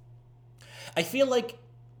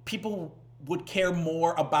people would care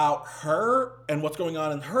more about her and what's going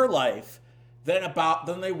on in her life than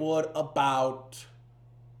they would about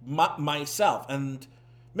myself. And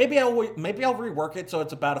maybe I'll rework it so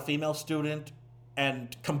it's about a female student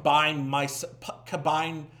and combine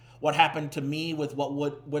what happened to me with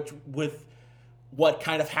what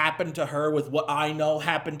kind of happened to her with what I know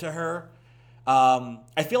happened to her.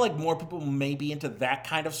 I feel like more people may be into that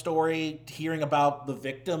kind of story, hearing about the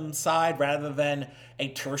victim side rather than a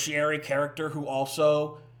tertiary character who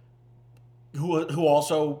also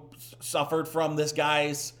suffered from this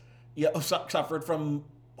guy's, suffered from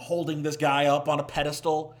holding this guy up on a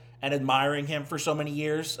pedestal and admiring him for so many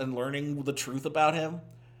years and learning the truth about him.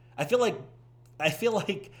 I feel like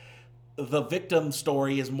the victim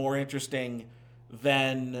story is more interesting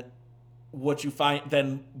than what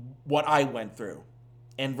I went through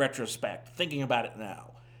in retrospect, thinking about it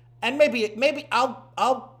now. And maybe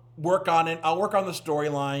I'll work on it. I'll work on the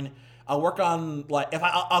storyline. I'll work on,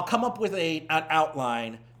 I'll come up with an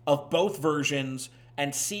outline of both versions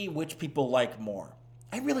and see which people like more.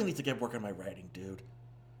 I really need to get working on my writing, dude.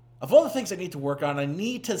 Of all the things I need to work on, I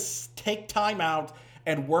need to take time out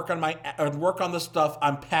and work on the stuff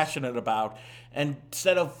I'm passionate about,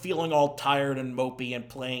 instead of feeling all tired and mopey and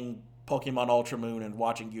playing Pokemon Ultra Moon and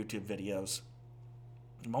watching YouTube videos.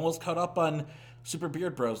 I'm almost caught up on Super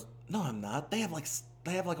Beard Bros. No, I'm not. They have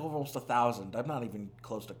almost 1,000. I'm not even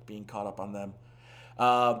close to being caught up on them.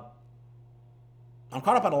 I'm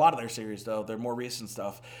caught up on a lot of their series, though. They're more recent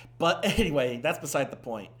stuff. But anyway, that's beside the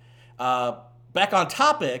point. Back on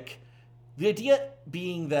topic, the idea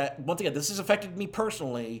being that, once again, this has affected me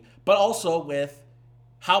personally, but also with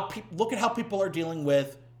look at how people are dealing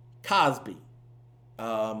with Cosby,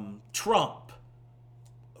 Trump.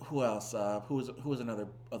 Who else? Who was another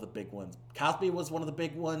of the big ones? Cosby was one of the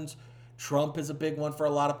big ones. Trump is a big one for a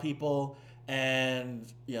lot of people.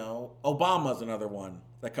 And, Obama's another one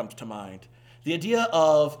that comes to mind. The idea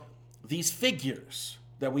of these figures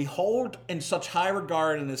that we hold in such high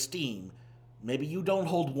regard and esteem. Maybe you don't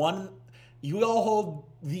hold one. You all hold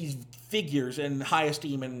these figures in high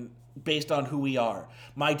esteem and based on who we are.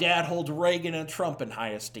 My dad holds Reagan and Trump in high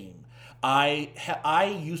esteem.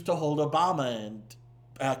 I used to hold Obama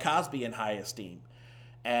Cosby in high esteem.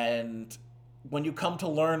 And when you come to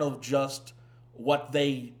learn of just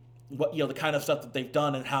the kind of stuff that they've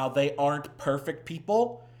done and how they aren't perfect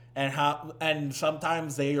people, and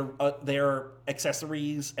sometimes they're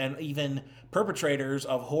accessories and even perpetrators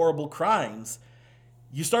of horrible crimes,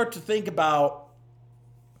 you start to think about,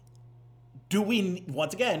 do we need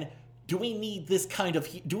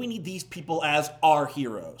these people as our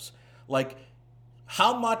heroes? Like,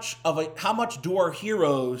 how much do our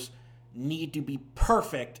heroes need to be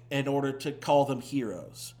perfect in order to call them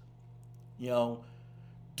heroes? You know,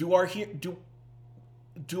 do our heroes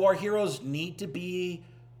need to be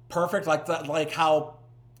perfect, like that, like how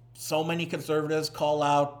so many conservatives call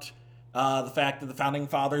out the fact that the founding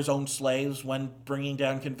fathers owned slaves when bringing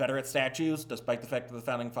down Confederate statues, despite the fact that the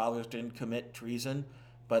founding fathers didn't commit treason.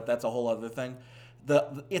 But that's a whole other thing.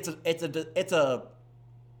 It's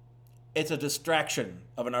a distraction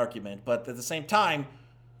of an argument. But at the same time,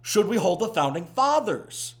 should we hold the founding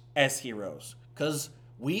fathers as heroes? Because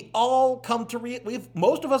most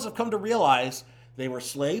of us have come to realize they were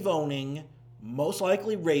slave owning, most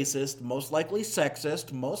likely racist, most likely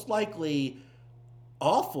sexist, most likely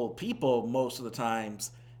awful people most of the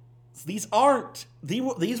times. These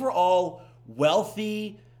were all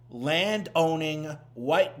wealthy, land-owning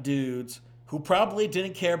white dudes who probably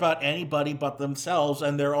didn't care about anybody but themselves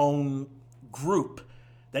and their own group.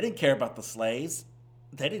 They didn't care about the slaves.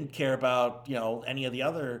 They didn't care about, any of the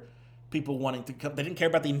other people wanting to come. They didn't care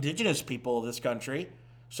about the indigenous people of this country.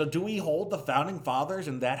 So do we hold the founding fathers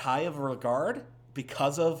in that high of a regard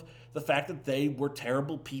because of the fact that they were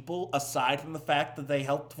terrible people, aside from the fact that they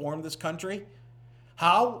helped form this country?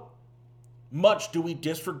 How much do we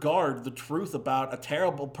disregard the truth about a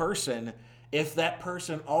terrible person if that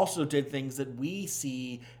person also did things that we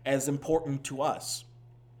see as important to us?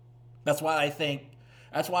 That's why I feel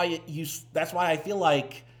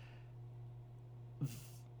like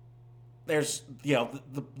there's,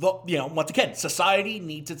 once again, society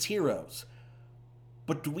needs its heroes.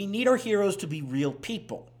 But do we need our heroes to be real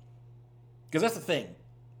people? Because that's the thing.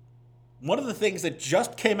 One of the things that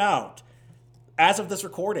just came out as of this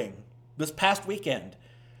recording, this past weekend,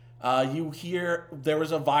 you hear there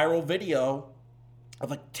was a viral video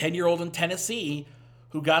of a 10-year-old in Tennessee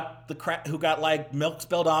who got like milk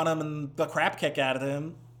spilled on him and the crap kicked out of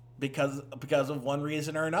him because of one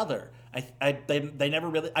reason or another. They never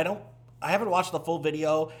really. I haven't watched the full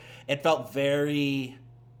video. It felt very,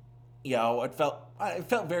 it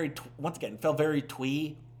felt very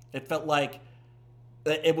twee. It felt like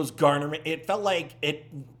it was garnering. It felt like it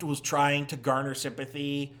was trying to garner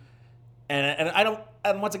sympathy,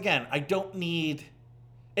 and once again, I don't need.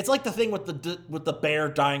 It's like the thing with the bear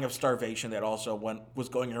dying of starvation that also was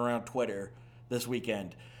going around Twitter this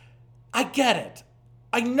weekend. I get it.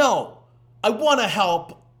 I know. I want to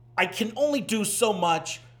help. I can only do so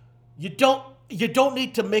much. You don't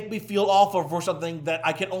need to make me feel awful for something that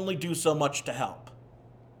I can only do so much to help.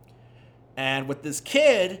 And with this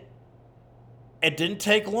kid, it didn't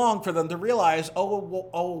take long for them to realize,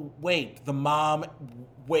 wait, the mom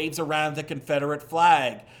waves around the Confederate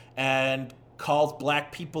flag and calls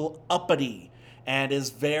black people uppity and is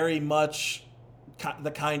very much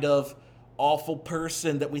the kind of awful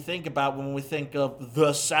person that we think about when we think of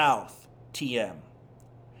the South, TM.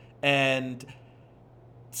 And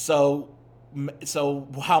so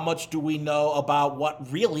how much do we know about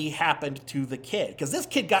what really happened to the kid? Because this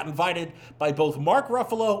kid got invited by both Mark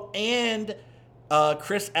Ruffalo and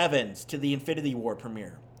Chris Evans to the Infinity War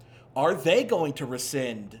premiere. Are they going to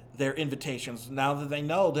rescind their invitations now that they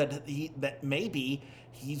know that maybe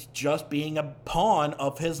he's just being a pawn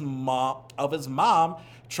of his mom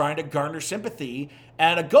trying to garner sympathy,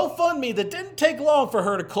 and a GoFundMe that didn't take long for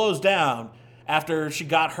her to close down after she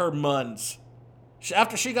got her muns.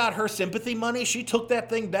 After she got her sympathy money, she took that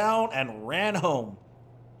thing down and ran home.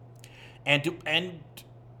 And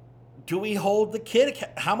do we hold the kid?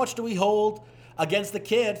 How much do we hold against the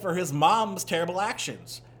kid for his mom's terrible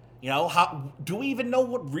actions? How do we even know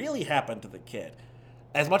what really happened to the kid?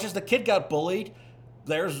 As much as the kid got bullied,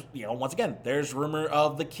 there's there's rumor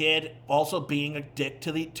of the kid also being a dick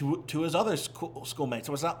to his other schoolmates.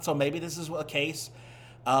 So maybe this is a case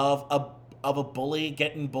of a bully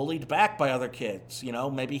getting bullied back by other kids.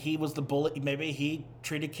 Maybe he was the bully. Maybe he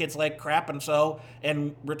treated kids like crap, and so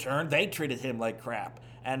in return they treated him like crap.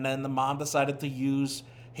 And then the mom decided to use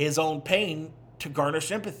his own pain to garner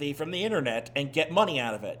sympathy from the internet and get money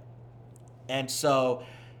out of it. And so,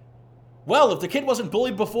 well, if the kid wasn't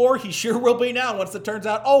bullied before, he sure will be now once it turns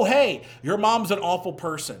out, oh, hey, your mom's an awful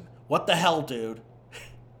person. What the hell, dude?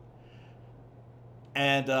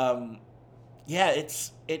 And,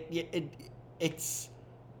 it's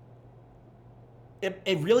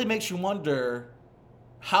it really makes you wonder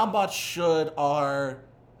how much are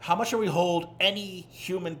we hold any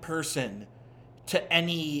human person to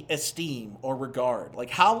any esteem or regard? Like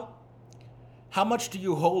how much do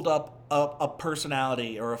you hold up a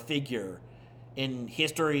personality or a figure in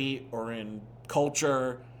history or in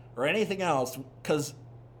culture or anything else?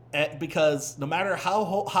 Because no matter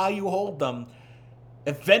how you hold them,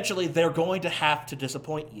 eventually they're going to have to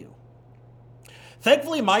disappoint you.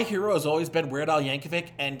 Thankfully, my hero has always been Weird Al Yankovic,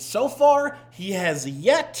 and so far, he has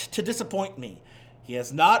yet to disappoint me. He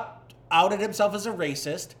has not outed himself as a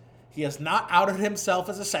racist. He has not outed himself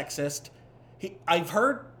as a sexist. I've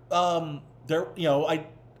heard I've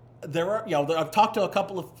talked to a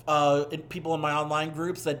couple of people in my online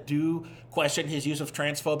groups that do question his use of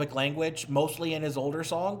transphobic language, mostly in his older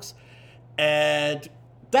songs, and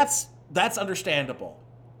that's understandable.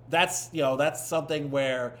 That's something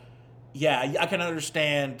where, yeah, I can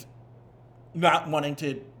understand not wanting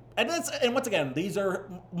to, and once again, these are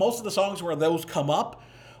most of the songs where those come up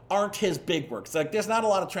aren't his big works. Like, there's not a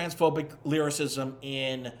lot of transphobic lyricism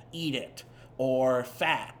in "Eat It" or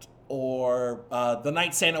 "Fat" or "The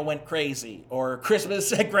Night Santa Went Crazy" or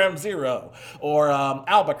 "Christmas at Ground Zero" or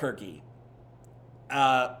 "Albuquerque."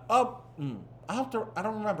 I don't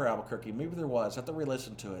remember Albuquerque. Maybe there was. I have to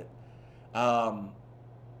re-listen to it.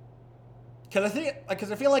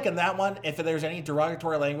 Because I feel like in that one, if there's any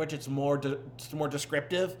derogatory language, it's more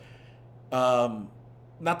descriptive.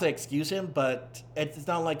 Not to excuse him, but it's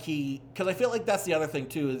not like because I feel like that's the other thing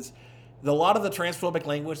too, is a lot of the transphobic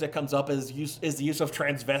language that comes up is the use of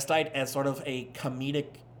transvestite as sort of a comedic,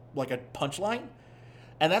 like a punchline,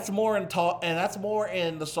 and that's more in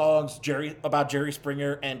the songs about Jerry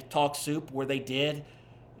Springer and Talk Soup, where they did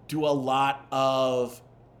do a lot of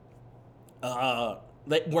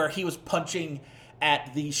where he was punching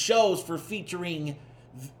at these shows for featuring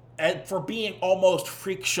and for being almost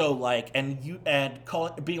freak show like,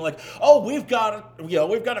 being like, oh, we've got a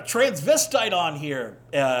transvestite on here,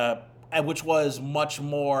 which was much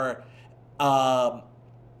more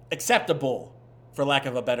acceptable, for lack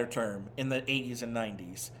of a better term, in the 80s and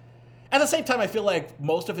 90s. At the same time, I feel like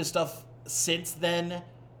most of his stuff since then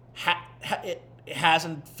it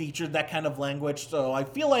hasn't featured that kind of language, so I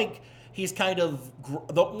feel like he's kind of,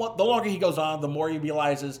 the longer he goes on, the more he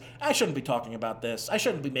realizes, I shouldn't be talking about this. I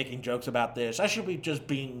shouldn't be making jokes about this. I should be just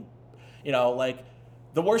being, like,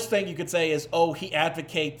 the worst thing you could say is, oh, he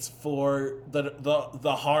advocates for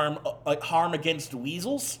the harm against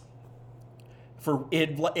weasels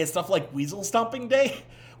in stuff like Weasel Stomping Day,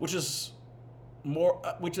 which is more,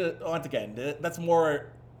 once again, that's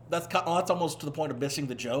almost to the point of missing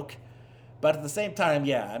the joke. But at the same time,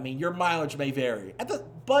 yeah, I mean, your mileage may vary.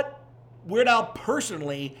 But Weird Al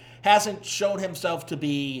personally hasn't shown himself to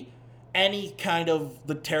be any kind of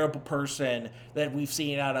the terrible person that we've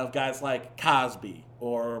seen out of guys like Cosby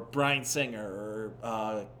or Bryan Singer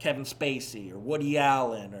or Kevin Spacey or Woody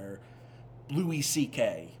Allen or Louis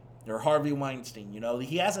C.K. or Harvey Weinstein.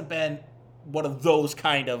 He hasn't been one of those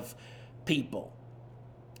kind of people.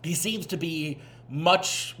 He seems to be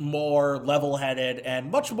much more level-headed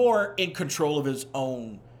and much more in control of his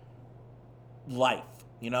own life.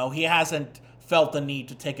 He hasn't felt the need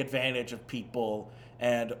to take advantage of people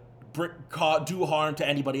and do harm to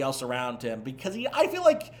anybody else around him, because I feel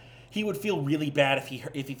like he would feel really bad if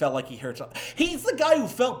he felt like he hurt someone. He's the guy who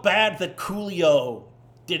felt bad that Coolio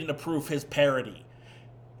didn't approve his parody.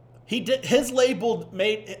 His label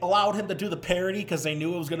allowed him to do the parody because they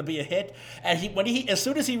knew it was going to be a hit, and as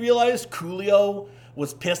soon as he realized Coolio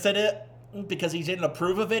was pissed at it because he didn't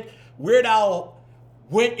approve of it, Weird Al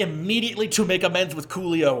went immediately to make amends with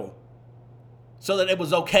Coolio so that it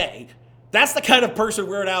was okay. That's the kind of person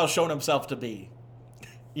Weird Al has shown himself to be.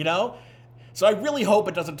 So I really hope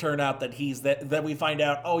it doesn't turn out that we find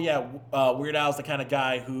out, oh yeah, Weird Al's the kind of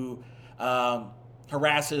guy who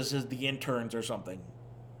harasses the interns or something.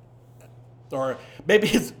 Or maybe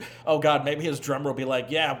his drummer will be like,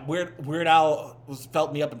 yeah, Weird Al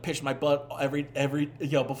felt me up and pitched my butt every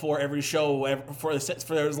before every show for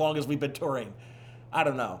as long as we've been touring. I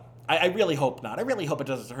don't know. I really hope not. I really hope it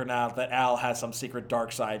doesn't turn out that Al has some secret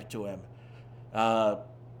dark side to him. But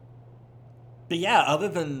yeah, other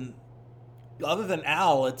than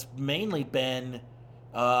Al, it's mainly been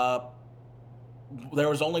there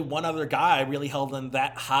was only one other guy I really held in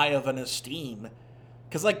that high of an esteem.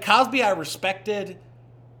 Because, like, Cosby I respected,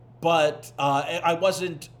 but I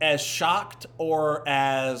wasn't as shocked or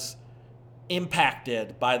as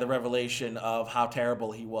impacted by the revelation of how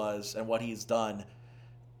terrible he was and what he's done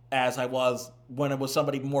as I was when it was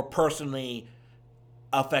somebody more personally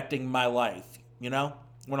affecting my life, when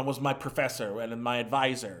it was my professor and my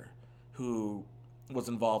advisor who was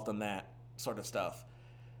involved in that sort of stuff.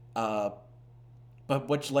 But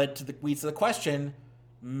which led to the question,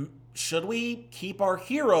 should we keep our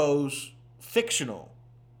heroes fictional?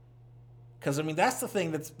 Because, I mean, that's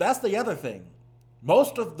the other thing.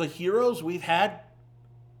 Most of the heroes we've had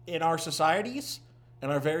in our societies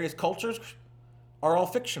and our various cultures are all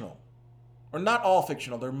fictional. Or not all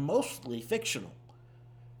fictional, they're mostly fictional.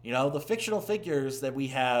 You know, the fictional figures that we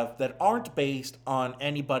have that aren't based on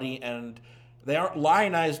anybody and they aren't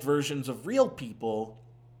lionized versions of real people,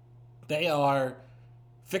 they are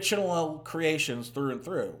fictional creations through and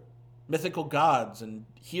through. Mythical gods and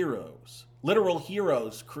heroes. Literal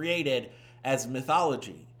heroes created as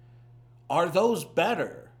mythology. Are those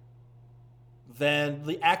better than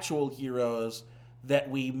the actual heroes that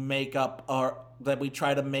we make up that we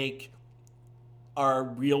try to make our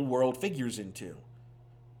real world figures into?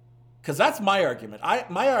 Because that's my argument.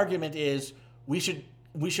 My argument is we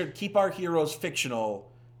should keep our heroes fictional,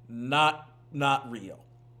 not real.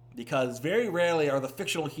 Because very rarely are the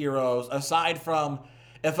fictional heroes, aside from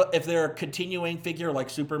if they're a continuing figure like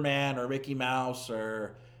Superman or Mickey Mouse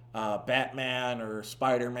or Batman or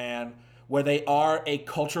Spider-Man, where they are a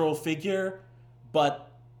cultural figure,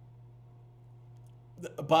 but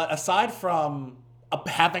aside from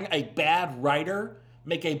having a bad writer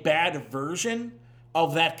make a bad version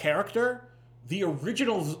of that character, the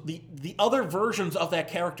originals, the other versions of that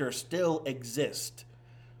character still exist.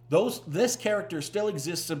 This character still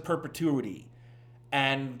exists in perpetuity,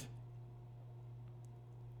 and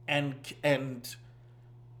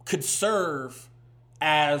could serve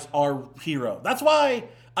as our hero. That's why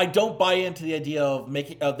I don't buy into the idea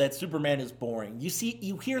of that Superman is boring.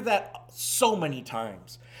 You hear that so many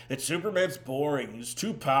times. That Superman's boring. He's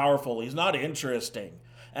too powerful. He's not interesting.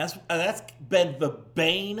 And that's been the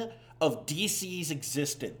bane of DC's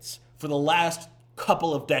existence for the last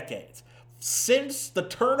couple of decades. Since the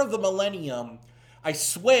turn of the millennium, I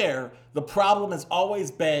swear the problem has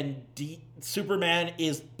always been Superman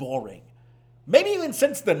is boring. Maybe even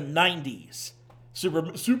since the 90s.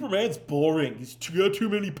 Superman's boring. He's got too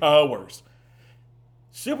many powers.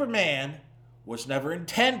 Superman was never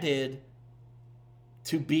intended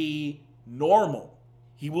to be normal.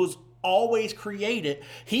 He was always created.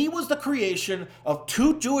 He was the creation of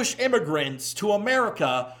two Jewish immigrants to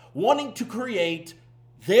America wanting to create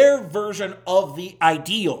their version of the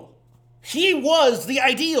ideal. He was the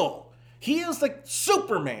ideal. He is the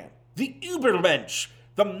Superman, the Übermensch,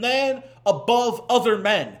 the man above other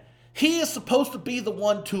men. He is supposed to be the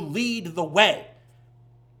one to lead the way,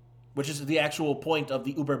 which is the actual point of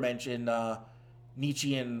the Übermensch in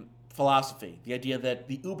Nietzschean philosophy. The idea that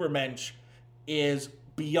the Übermensch is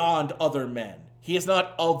beyond other men. He is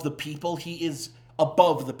not of the people. He is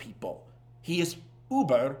above the people. He is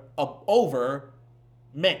over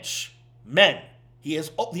Mensch, men. He is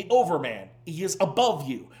the overman. He is above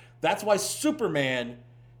you. That's why Superman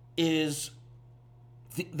is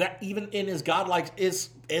that even in his godlike is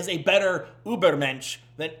a better Übermensch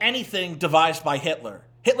than anything devised by Hitler.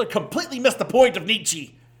 Hitler completely missed the point of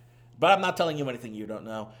Nietzsche. But I'm not telling you anything you don't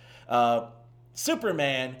know.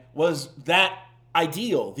 Superman was that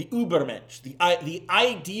ideal, the Übermensch, the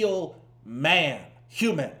ideal man,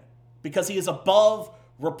 human, because he is above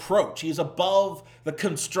reproach. He is above the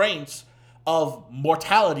constraints of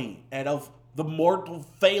mortality and of the mortal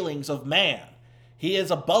failings of man. He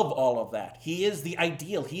is above all of that. He is the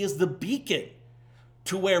ideal. He is the beacon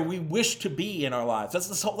to where we wish to be in our lives.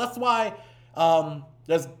 That's why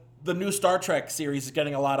there's the new Star Trek series is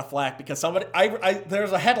getting a lot of flack, because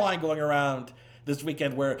there's a headline going around this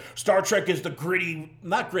weekend where Star Trek is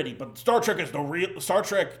not gritty, but Star Trek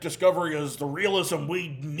Discovery is the realism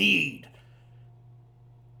we need.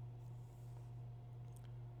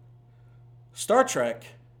 Star Trek,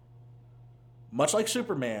 much like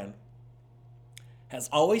Superman, has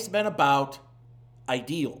always been about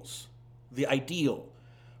ideals. The ideal.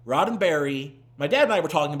 Roddenberry, my dad and I were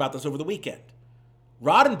talking about this over the weekend.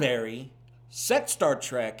 Roddenberry set Star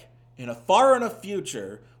Trek in a far enough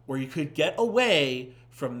future where you could get away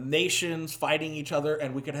from nations fighting each other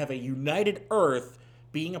and we could have a united Earth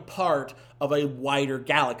being a part of a wider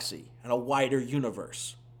galaxy and a wider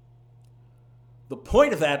universe. The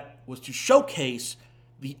point of that was to showcase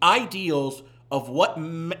the ideals of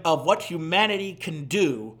what humanity can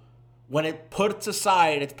do when it puts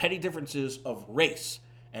aside its petty differences of race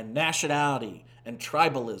and nationality and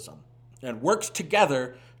tribalism and works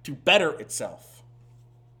together to better itself.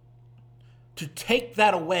 To take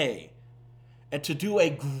that away and to do a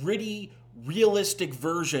gritty, realistic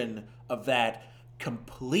version of that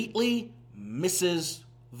completely misses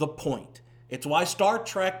the point. It's why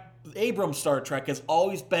Abrams' Star Trek has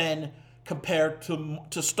always been compared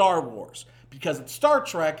to Star Wars, because it's Star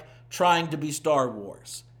Trek trying to be Star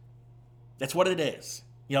Wars. That's what it is.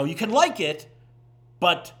 You know, you can like it,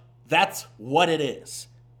 but that's what it is.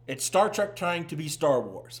 It's Star Trek trying to be Star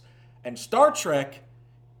Wars. And Star Trek,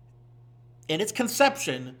 in its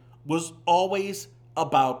conception, was always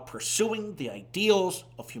about pursuing the ideals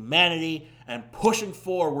of humanity and pushing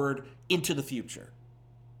forward into the future.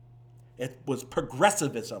 It was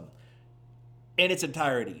progressivism in its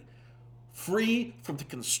entirety, free from the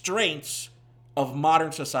constraints of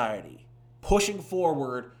modern society, pushing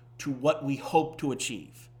forward to what we hope to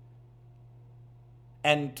achieve.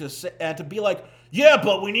 And to be like, yeah,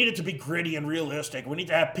 but we need it to be gritty and realistic. We need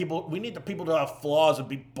to have people. We need the people to have flaws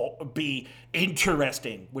and be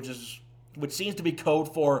interesting, which seems to be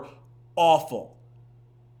code for awful.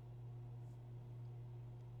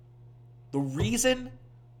 The reason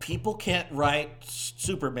people can't write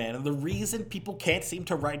Superman and the reason people can't seem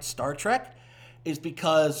to write Star Trek is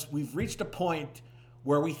because we've reached a point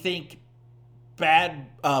where we think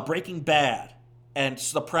Breaking Bad and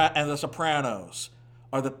The Sopranos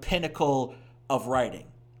are the pinnacle of writing,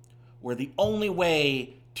 where the only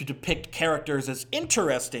way to depict characters as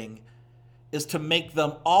interesting is to make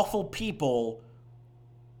them awful people,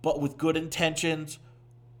 but with good intentions,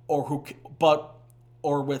 or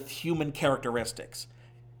with human characteristics.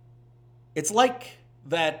 It's like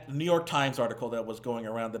that New York Times article that was going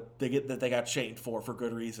around that they got shamed for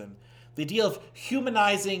good reason. The idea of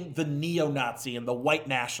humanizing the neo-Nazi and the white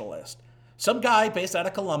nationalist. Some guy based out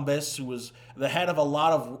of Columbus who was the head of a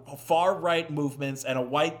lot of far-right movements and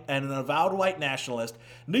an avowed white nationalist.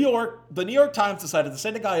 The New York Times decided to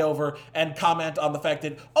send a guy over and comment on the fact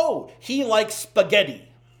that, oh, he likes spaghetti.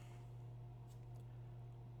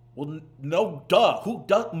 Well, no, duh. Who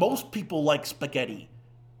does? Most people like spaghetti.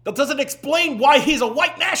 That doesn't explain why he's a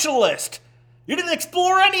white nationalist. You didn't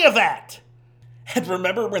explore any of that. And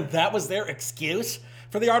remember when that was their excuse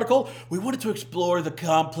for the article? We wanted to explore the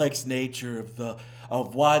complex nature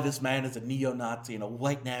of why this man is a neo-Nazi and a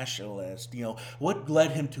white nationalist. You know, what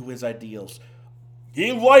led him to his ideals.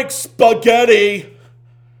 He likes spaghetti.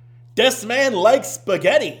 This man likes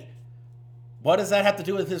spaghetti. What does that have to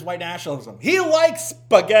do with his white nationalism? He likes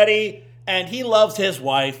spaghetti and he loves his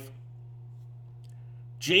wife.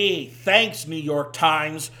 Gee, thanks, New York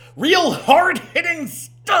Times. Real hard-hitting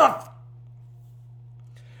stuff.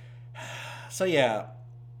 So yeah,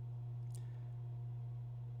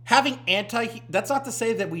 having that's not to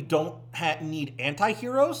say that we don't need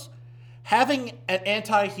anti-heroes. Having an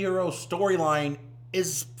anti-hero storyline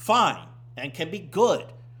is fine and can be good.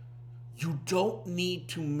 You don't need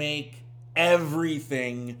to make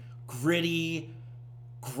everything gritty,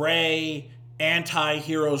 gray,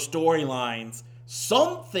 anti-hero storylines.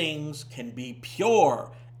 Some things can be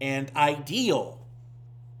pure and ideal.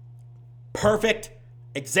 Perfect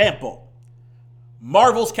example.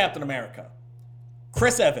 Marvel's Captain America.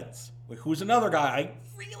 Chris Evans, who's another guy,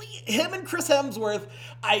 him and Chris Hemsworth,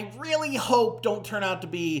 I really hope don't turn out to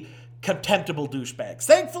be contemptible douchebags.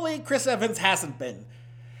 Thankfully, Chris Evans hasn't been.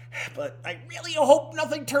 But I really hope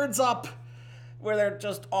nothing turns up where they're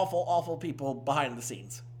just awful, awful people behind the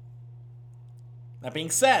scenes. That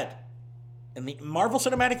being said, in the Marvel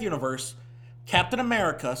Cinematic Universe, Captain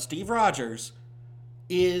America, Steve Rogers,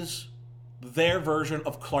 is their version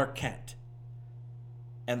of Clark Kent.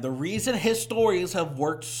 And the reason his stories have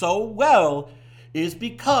worked so well is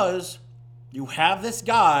because you have this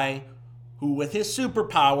guy who, with his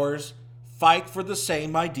superpowers, fight for the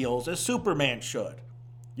same ideals as Superman should.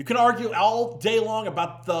 You can argue all day long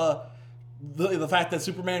about the fact that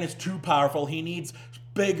Superman is too powerful. He needs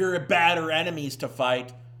bigger, badder enemies to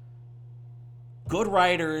fight. Good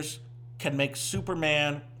writers can make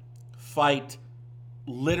Superman fight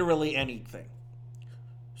literally anything.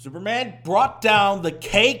 Superman brought down the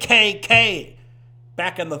KKK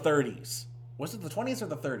back in the 30s. Was it the 20s or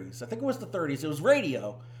the 30s? I think it was the 30s. It was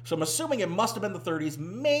radio, so I'm assuming it must have been the 30s,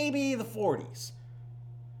 maybe the 40s.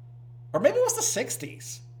 Or maybe it was the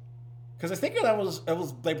 60s. Because I think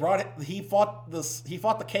he fought the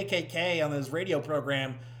KKK on his radio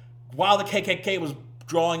program while the KKK was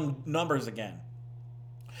drawing numbers again.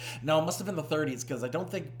 No, it must have been the 30s, because I don't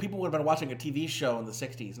think people would have been watching a TV show in the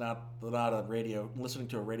 60s, not a radio, listening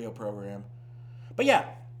to a radio program. But yeah,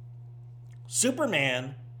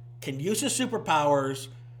 Superman can use his superpowers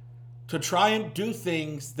to try and do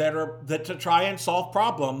things to try and solve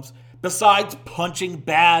problems besides punching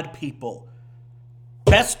bad people.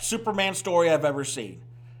 Best Superman story I've ever seen.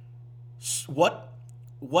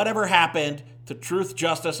 Whatever happened to truth,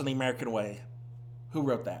 justice, and the American way? Who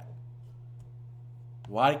wrote that?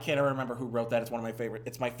 Why can't I remember who wrote that? It's one of my favorite.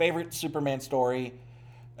 It's my favorite Superman story.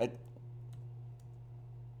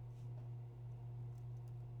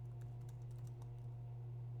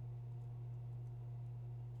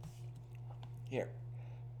 Here.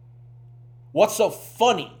 What's so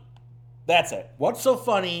funny? That's it. What's so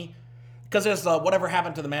funny? Because there's Whatever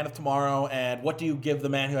Happened to the Man of Tomorrow and What Do You Give the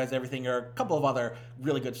Man Who Has Everything, or a couple of other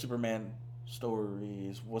really good Superman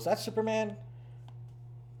stories. Was that Superman?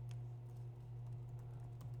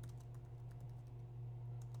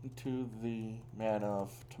 To the Man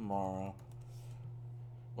of Tomorrow.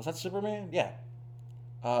 Was that Superman? Yeah.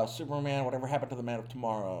 Superman, Whatever Happened to the Man of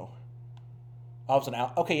Tomorrow. Oh, it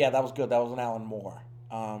was okay, yeah, that was good. That was an Alan Moore.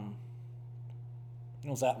 What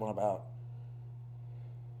was that one about?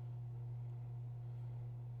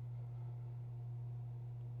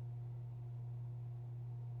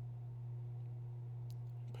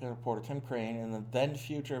 Reporter Tim Crane in the then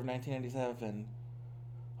future of 1997,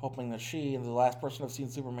 hoping that she is the last person to have seen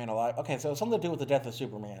Superman alive. Okay, so it's something to do with the death of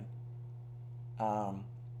Superman.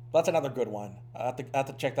 That's another good one. I have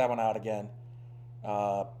to check that one out again.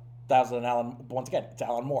 That was an Alan. Once again, it's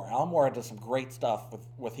Alan Moore. Alan Moore does some great stuff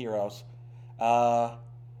with heroes.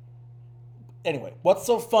 Anyway, what's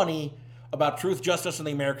so funny about Truth, Justice, and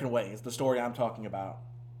the American Way is the story I'm talking about.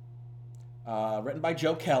 Written by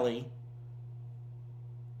Joe Kelly.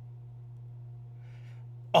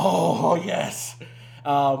 Oh, yes.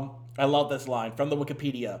 I love this line from the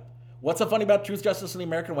Wikipedia. What's so funny about Truth, Justice, and the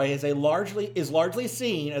American Way is largely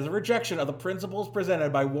seen as a rejection of the principles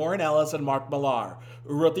presented by Warren Ellis and Mark Millar,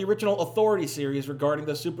 who wrote the original Authority series regarding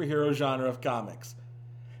the superhero genre of comics.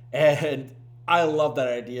 And I love that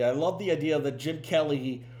idea. I love the idea that Jim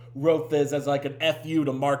Kelly wrote this as like an FU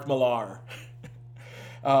to Mark Millar.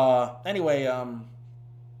 Anyway,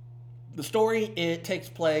 the story,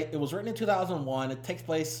 it was written in 2001. It takes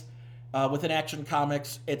place within Action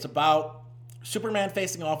Comics. It's about Superman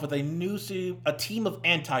facing off with a team of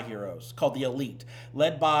anti-heroes called the Elite,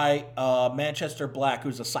 led by Manchester Black,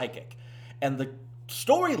 who's a psychic. And the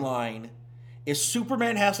storyline is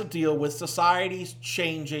Superman has to deal with society's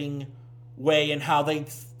changing way and how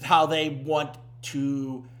they want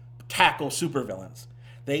to tackle supervillains.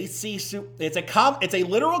 They see it's a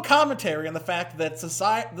literal commentary on the fact that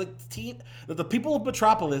the people of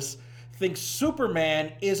Metropolis think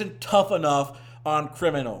Superman isn't tough enough on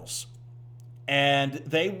criminals, and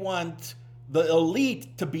they want the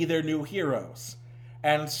Elite to be their new heroes.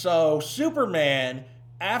 And so Superman,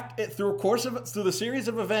 through the series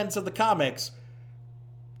of events of the comics,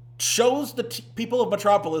 shows the people of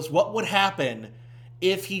Metropolis what would happen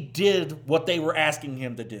if he did what they were asking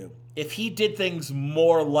him to do. If he did things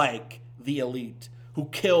more like the Elite, who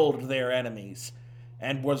killed their enemies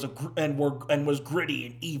and was gritty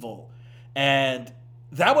and evil, and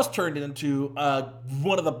that was turned into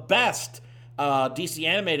one of the best DC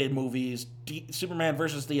animated movies, Superman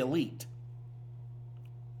versus the Elite.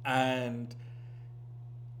 And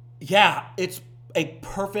yeah, it's a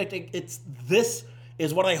perfect. This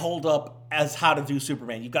is what I hold up as how to do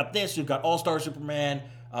Superman. You've got this. You've got All-Star Superman.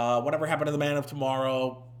 Whatever Happened to the Man of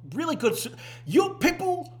Tomorrow. Really good. You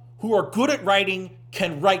people who are good at writing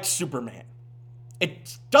can write Superman.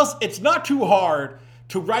 It's not too hard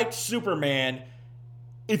to write Superman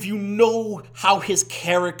if you know how his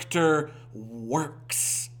character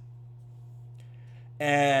works.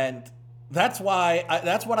 And that's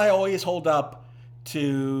what I always hold up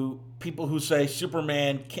to people who say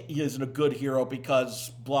Superman isn't a good hero because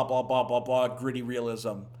blah, blah, blah, blah, blah, gritty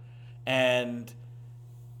realism. And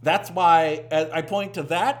that's why I point to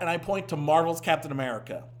that, and I point to Marvel's Captain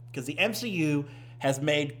America. Because the MCU has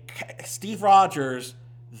made Steve Rogers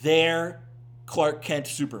their Clark Kent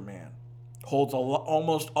Superman. Holds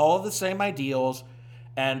almost all of the same ideals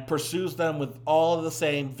and pursues them with all of the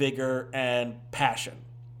same vigor and passion.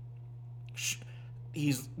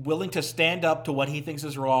 He's willing to stand up to what he thinks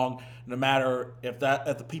is wrong, no matter if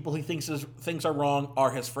the people he thinks are wrong are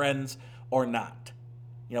his friends or not.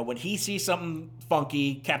 You know, when he sees something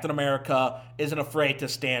funky, Captain America isn't afraid to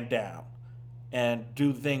stand down and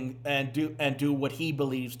do what he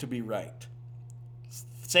believes to be right.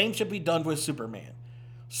 Same should be done with Superman.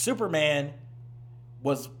 Superman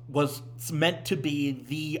was meant to be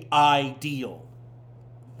the ideal.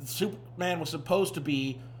 Superman was supposed to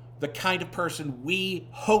be the kind of person we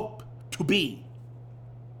hope to be.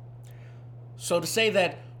 So to say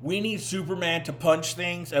that we need Superman to punch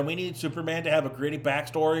things and we need Superman to have a gritty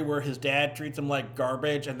backstory where his dad treats him like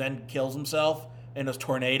garbage and then kills himself in a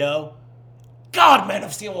tornado. God, Man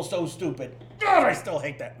of Steel is so stupid. God, I still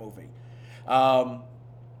hate that movie.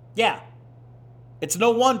 Yeah. It's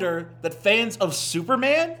no wonder that fans of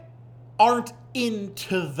Superman aren't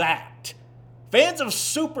into that. Fans of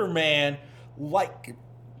Superman like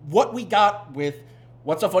what we got with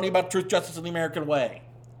What's So Funny About Truth, Justice, and the American Way.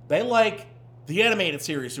 They like the animated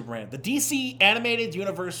series Superman. The DC animated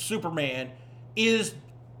universe Superman is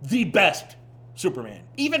the best Superman.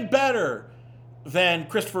 Even better than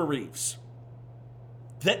Christopher Reeves.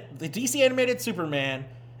 The DC animated Superman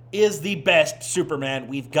is the best Superman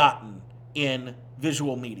we've gotten in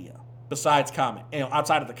visual media, besides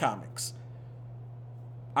outside of the comics.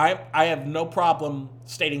 I have no problem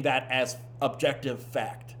stating that as objective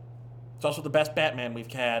fact. It's also the best Batman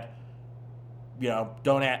we've had.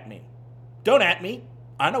 Don't at me. Don't at me.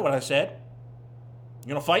 I know what I said. You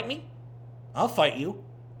gonna fight me? I'll fight you.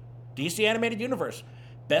 DC Animated Universe.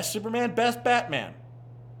 Best Superman, best Batman.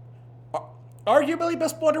 Arguably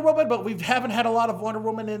best Wonder Woman, but we haven't had a lot of Wonder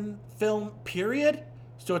Woman in film, period.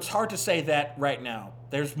 So it's hard to say that right now.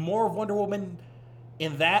 There's more of Wonder Woman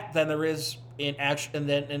in that than there is in action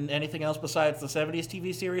than in anything else besides the 70s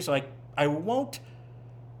TV series. So I won't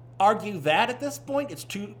argue that at this point. It's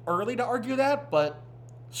too early to argue that, but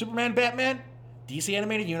Superman, Batman, DC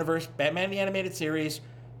Animated Universe, Batman the Animated Series,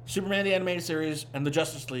 Superman the Animated Series, and the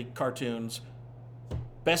Justice League cartoons.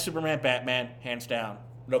 Best Superman, Batman, hands down.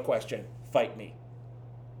 No question. Fight me.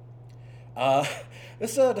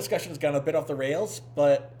 This discussion has gone a bit off the rails,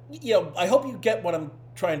 but I hope you get what I'm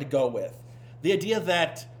trying to go with. The idea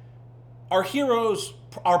that our heroes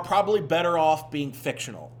are probably better off being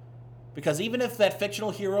fictional. Because even if that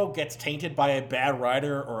fictional hero gets tainted by a bad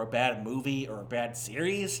writer or a bad movie or a bad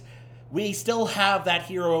series, we still have that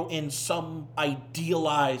hero in some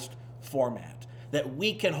idealized format that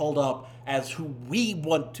we can hold up as who we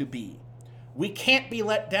want to be. We can't be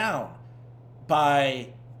let down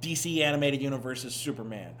by DC Animated Universe's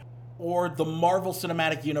Superman or the Marvel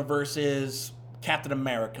Cinematic Universe's Captain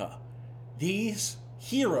America. These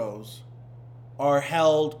heroes are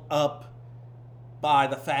held up by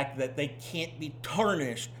the fact that they can't be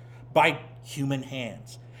tarnished by human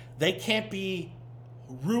hands. They can't be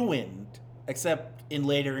ruined except in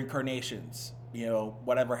later incarnations.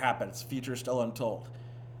 Whatever happens, future is still untold.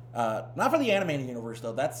 Not for the animated universe,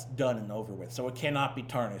 though. That's done and over with, so it cannot be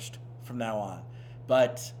tarnished from now on.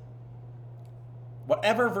 But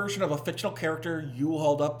whatever version of a fictional character you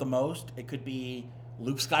hold up the most, it could be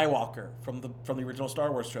Luke Skywalker from the original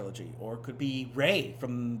Star Wars trilogy, or it could be Rey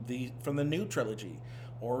from the new trilogy,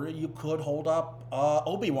 or you could hold up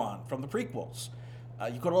Obi-Wan from the prequels.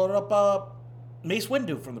 You could hold up Mace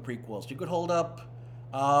Windu from the prequels. You could hold up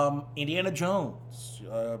Indiana Jones.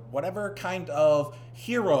 Whatever kind of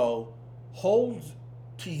hero holds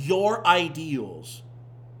to your ideals.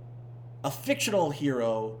 A fictional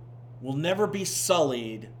hero will never be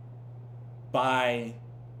sullied by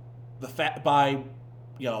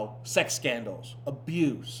sex scandals,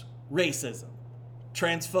 abuse, racism,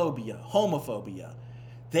 transphobia, homophobia.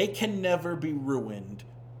 They can never be ruined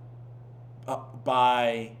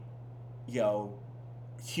by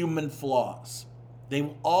human flaws. They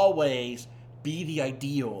will always be the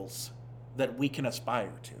ideals that we can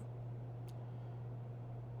aspire to.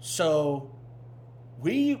 So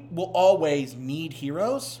we will always need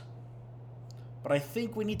heroes, but I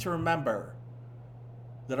think we need to remember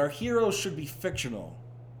that our heroes should be fictional,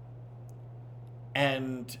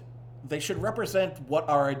 and they should represent what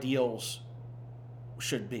our ideals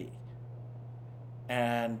should be.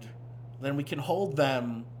 And then we can hold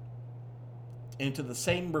them into the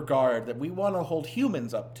same regard that we want to hold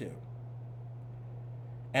humans up to.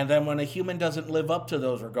 And then when a human doesn't live up to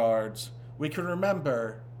those regards, we can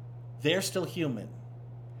remember they're still human.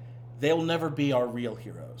 They'll never be our real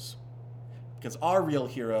heroes. Because our real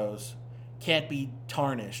heroes can't be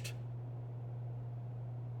tarnished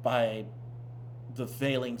by the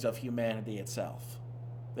failings of humanity itself.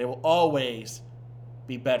 They will always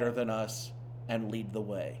be better than us and lead the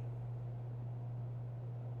way.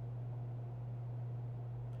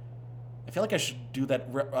 I feel like I should do that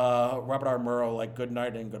Robert R. Murrow, good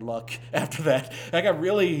night and good luck after that. I got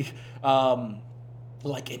really,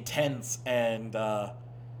 intense and what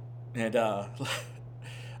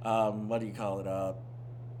do you call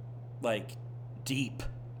it? Deep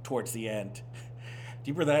towards the end.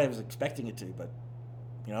 Deeper than I was expecting it to, but,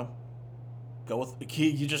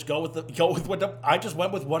 I just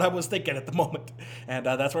went with what I was thinking at the moment. And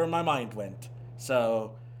that's where my mind went.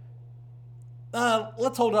 So,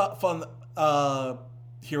 let's hold up on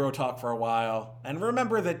hero talk for a while. And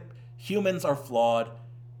remember that humans are flawed.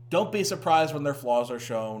 Don't be surprised when their flaws are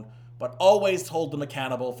shown, but always hold them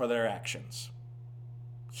accountable for their actions.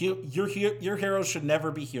 Your heroes should never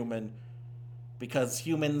be human, because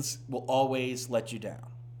humans will always let you down.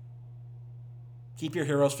 Keep your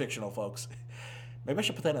heroes fictional, folks. Maybe I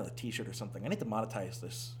should put that on a t-shirt or something. I need to monetize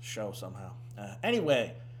this show somehow.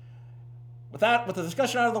 Anyway, with the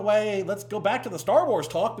discussion out of the way, let's go back to the Star Wars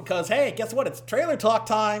talk, because, hey, guess what? It's trailer talk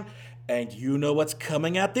time, and you know what's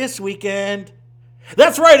coming out this weekend.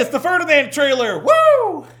 That's right, it's the Ferdinand trailer!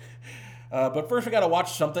 Woo! But first we gotta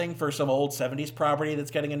watch something for some old 70s property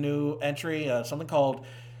that's getting a new entry. Something called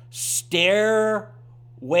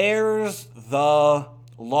Where's the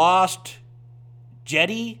Lost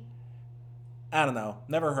Jetty? I don't know.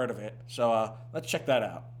 Never heard of it. So let's check that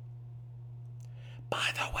out.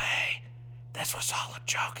 By the way, this was all a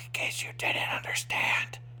joke in case you didn't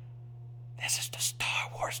understand. This is the Star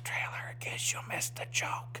Wars trailer in case you missed the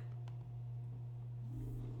joke.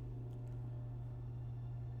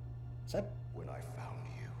 Is that? When I found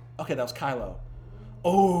you. Okay, that was Kylo.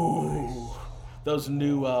 Oh, those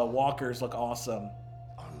new walkers look awesome.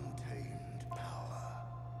 Untamed power.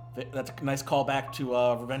 That's a nice callback to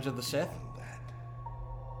Revenge of the Sith.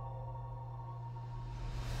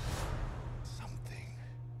 Something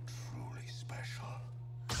truly special.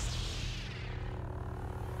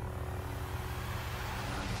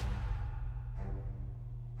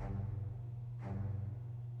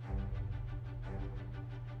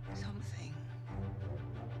 Something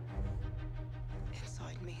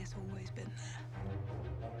inside me has always been there.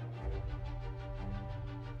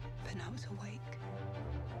 But now it's awake.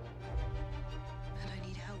 And I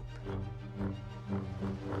need help.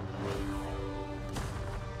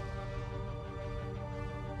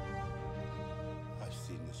 I've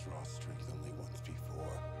seen this raw strength only once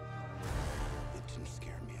before. It didn't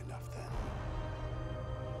scare me enough then.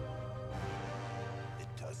 It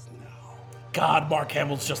does now. God, Mark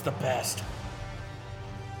Hamill's just the best.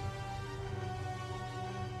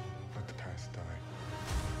 Let the past die.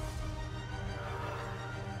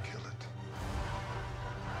 Kill it.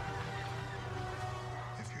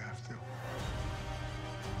 If you have to.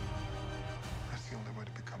 That's the only way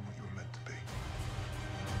to become what you were meant to be.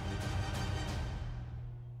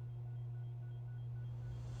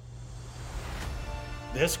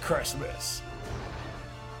 This Christmas.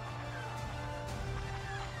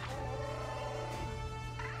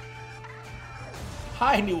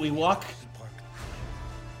 Hi, new Ewok. Spark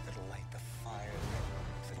that'll light the fire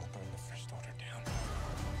that'll burn the First Order down.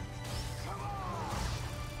 Come on!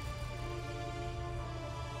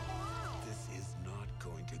 This is not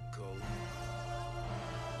going to go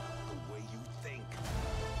the way you think.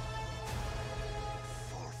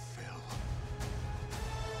 Fulfill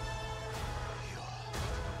your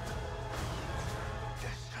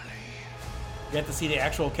destiny. You have to see the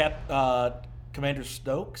actual Commander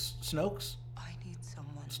Snokes? I need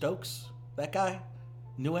someone Stokes? That guy?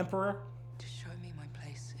 New Emperor? to show me my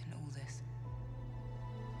place in all this.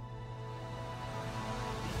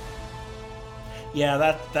 Yeah,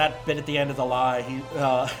 that bit at the end is a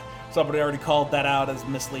lie. Somebody already called that out as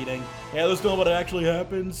misleading. Yeah, that's not what actually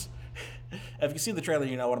happens. If you see the trailer,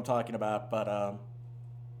 you know what I'm talking about. But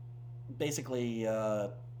basically,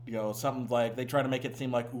 something like they try to make it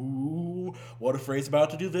seem like, ooh, what if Rey's about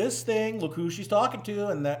to do this thing? Look who she's talking to,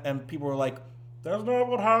 and people were like, that's not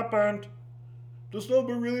what happened. This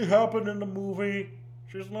never really happened in the movie.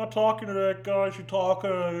 She's not talking to that guy. She's talking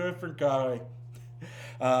to a different guy.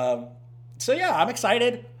 So yeah, I'm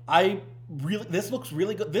excited. This looks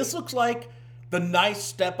really good. This looks like the nice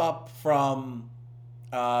step up from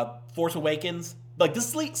Force Awakens. Like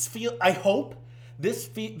this feel. I hope this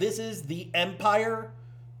is the Empire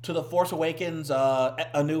to the Force Awakens,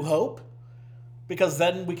 A New Hope, because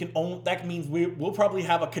then we can own. That means we'll probably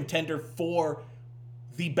have a contender for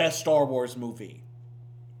the best Star Wars movie.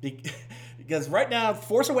 Because right now,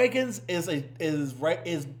 Force Awakens is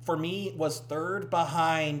for me was third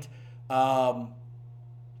behind A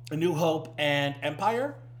New Hope and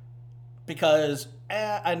Empire, because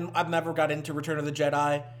I've never got into Return of the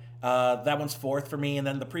Jedi. That one's fourth for me, and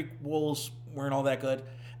then the prequels weren't all that good.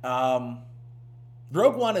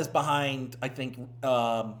 Rogue One is behind, I think,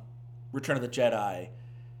 Return of the Jedi.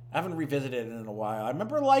 I haven't revisited it in a while. I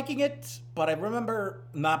remember liking it, but I remember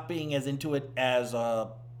not being as into it as The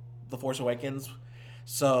Force Awakens.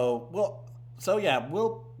 So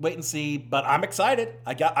we'll wait and see. But I'm excited.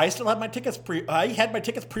 I still have my tickets I had my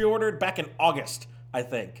tickets pre-ordered back in August, I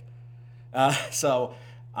think. So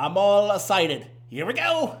I'm all excited. Here we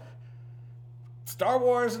go. Star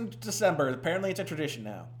Wars in December. Apparently it's a tradition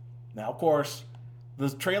now. Now, of course, the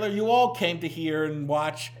trailer you all came to hear and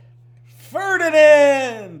watch,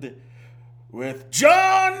 Ferdinand with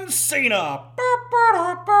John Cena.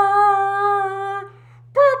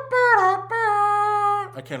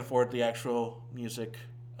 I can't afford the actual music,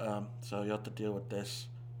 so you'll have to deal with this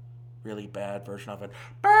really bad version of it.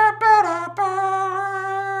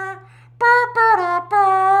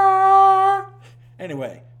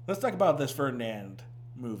 Anyway, let's talk about this Ferdinand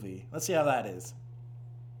movie. Let's see how that is.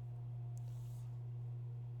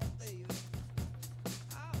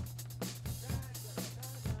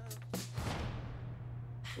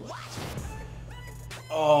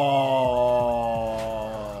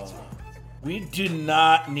 Oh. We do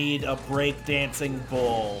not need a breakdancing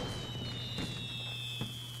bull.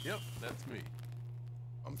 Yep, that's me.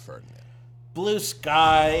 I'm Ferdinand. Blue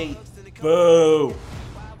sky. Boo.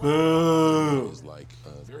 Boo. He's like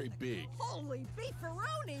very big. Holy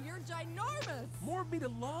beefaroni, you're ginormous. More of me to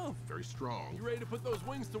love. Very strong. You ready to put those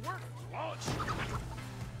wings to work? Launch.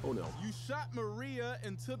 Oh no. You shot Maria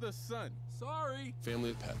into the sun. Sorry.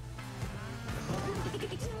 Family pet.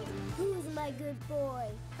 Who's my good boy?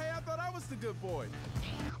 Hey, I thought I was the good boy.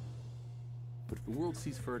 But if the world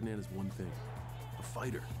sees Ferdinand as one thing, a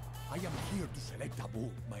fighter. I am here to select a bull.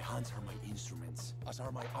 My hands are my instruments, as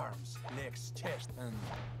are my arms, legs, chest, and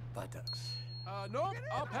buttocks. Nope,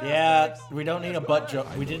 I'll pass. Yeah, thanks. we don't need a butt joke.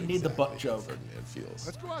 We didn't need the butt joke. Ferdinand feels.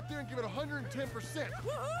 Let's go out there and give it 110%.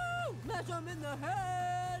 Woohoo! Smash him in the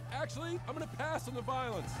head. Actually, I'm gonna pass on the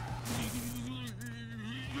violence.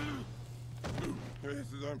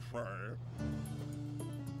 This is unfair.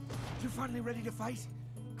 You finally ready to fight?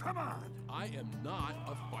 Come on! I am not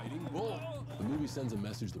a fighting bull. The movie sends a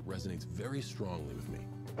message that resonates very strongly with me.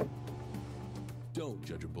 Don't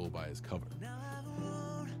judge a bull by his cover.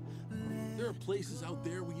 There are places out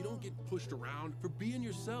there where you don't get pushed around for being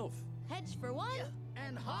yourself. Hedge for one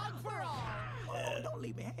and hog for all. Oh, don't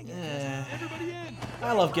leave me hanging. Everybody in!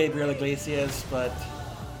 I love Gabriel Iglesias, but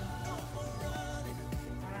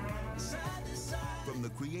from the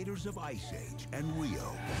creators of Ice Age and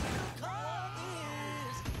Rio.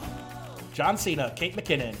 John Cena, Kate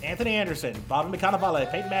McKinnon, Anthony Anderson, Bobby McCannavale,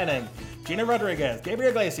 Peyton Manning, Gina Rodriguez,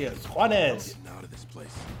 Gabriel Iglesias, Juanes. Getting out of this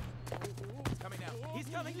place. He's coming now. He's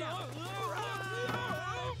coming now.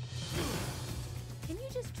 Can you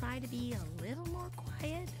just try to be a little more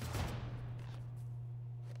quiet?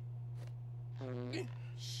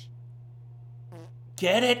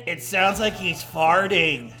 Get it? It sounds like he's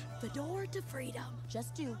farting. The door to freedom.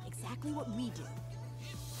 Just do exactly what we do.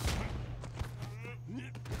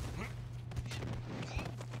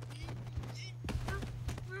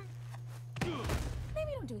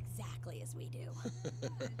 Maybe don't do exactly as we do.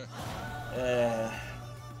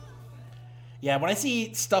 Yeah, when I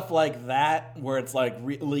see stuff like that, where it's like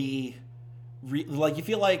really, like you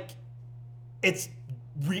feel like it's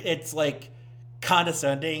like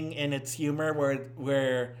condescending in its humor,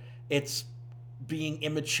 where it's being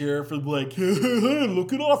immature for like,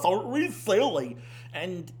 look at us, aren't we silly?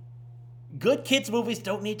 And good kids movies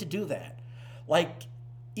don't need to do that. Like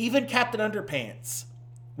even Captain Underpants,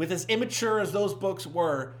 with as immature as those books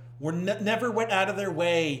were never went out of their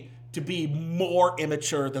way to be more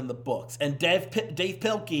immature than the books. And Dave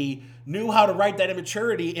Pilkey knew how to write that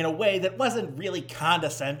immaturity in a way that wasn't really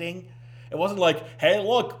condescending. It wasn't like, hey,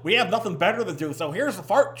 look, we have nothing better to do, so here's a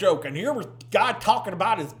fart joke, and here was God talking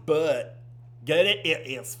about his butt. Get it?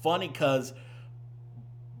 It's funny because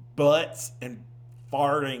butts and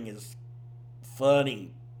farting is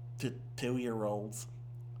funny to 2-year-olds.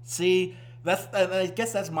 See, I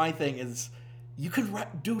guess that's my thing is, you can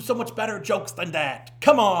do so much better jokes than that.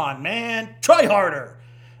 Come on, man. Try harder.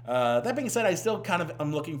 That being said, I still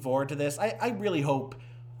I'm looking forward to this. I really hope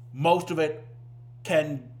most of it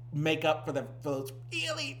can make up for those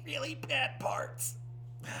really, really bad parts.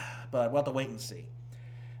 But we'll have to wait and see.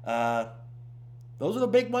 Those are the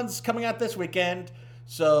big ones coming out this weekend.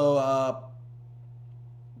 So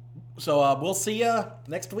we'll see you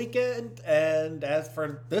next weekend. And as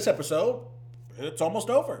for this episode, it's almost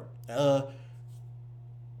over.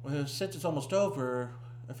 Since it's almost over,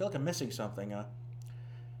 I feel like I'm missing something.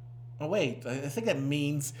 Oh, wait, I think that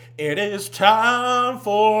means it is time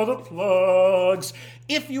for the plugs.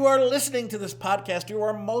 If you are listening to this podcast, you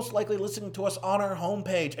are most likely listening to us on our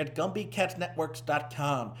homepage at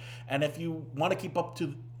GumbyCatNetworks.com. And if you want to keep up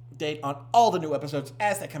to date on all the new episodes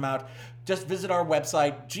as they come out, just visit our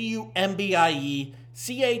website,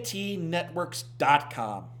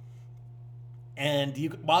 GumbyCatNetworks.com. And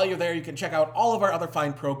while you're there, you can check out all of our other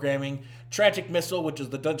fine programming, Tragic Missile, which is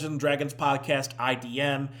the Dungeons & Dragons podcast,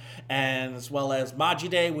 IDM, and as well as Maji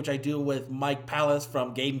Day, which I do with Mike Pallas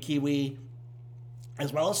from Game Kiwi,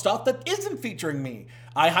 as well as stuff that isn't featuring me.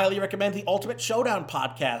 I highly recommend the Ultimate Showdown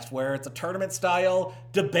podcast, where it's a tournament-style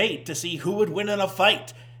debate to see who would win in a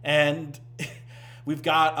fight. And we've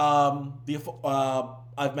got I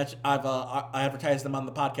advertised them on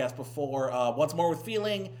the podcast before. Once More with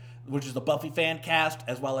Feeling, which is the Buffy fan cast,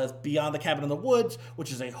 as well as Beyond the Cabin in the Woods,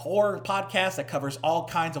 which is a horror podcast that covers all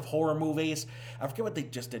kinds of horror movies. I forget what they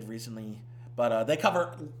just did recently, but they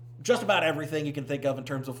cover just about everything you can think of in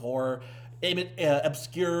terms of horror.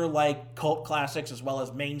 Obscure, like, cult classics, as well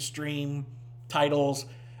as mainstream titles.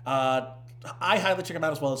 I highly check them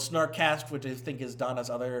out, as well as Snarkcast, which I think is Donna's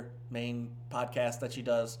other main podcast that she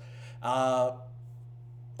does.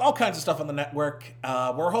 All kinds of stuff on the network.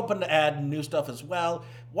 We're hoping to add new stuff as well.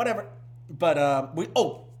 Whatever. But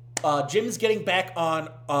Jim is getting back on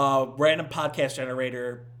Random Podcast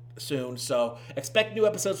Generator soon, so expect new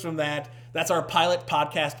episodes from that. That's our pilot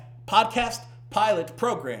podcast pilot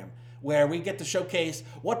program, where we get to showcase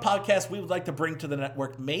what podcasts we would like to bring to the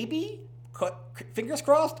network. Maybe, fingers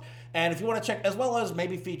crossed. And if you want to check, as well as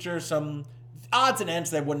maybe feature some odds and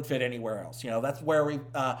ends that wouldn't fit anywhere else. That's where we.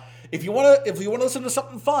 If you want to listen to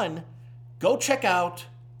something fun, go check out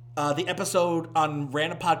the episode on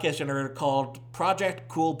Random Podcast Generator called Project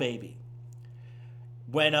Cool Baby.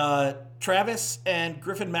 When Travis and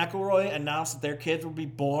Griffin McElroy announced that their kids would be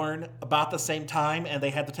born about the same time and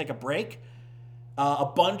they had to take a break, a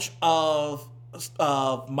bunch of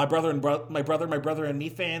my brother and me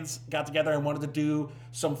fans got together and wanted to do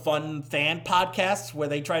some fun fan podcasts where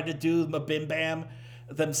they tried to do the Bim Bam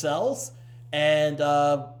themselves. And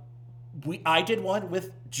I did one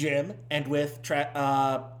with Jim and with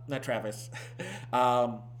not Travis,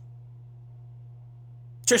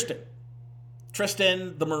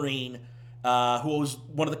 Tristan the Marine, who was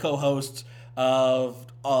one of the co-hosts of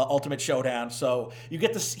Ultimate Showdown. So you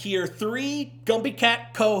get to hear 3 Gumby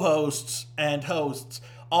Cat co-hosts and hosts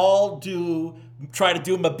all try to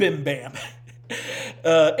do my Bim Bam.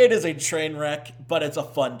 It is a train wreck, but it's a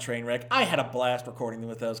fun train wreck. I had a blast recording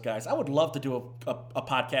with those guys. I would love to do a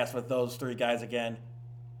podcast with those 3 guys again,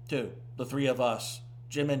 too. The 3 of us,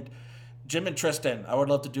 Jim and Tristan. I would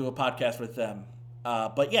love to do a podcast with them.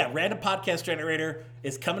 But yeah, Random Podcast Generator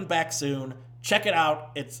is coming back soon. Check it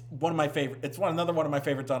out. It's one of my favorite. Another one of my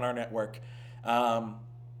favorites on our network.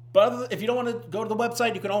 But if you don't want to go to the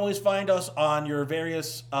website, you can always find us on your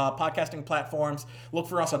various podcasting platforms. Look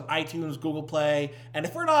for us on iTunes, Google Play, and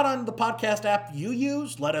if we're not on the podcast app you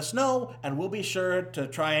use, let us know, and we'll be sure to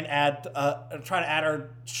try to add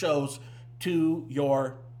our shows to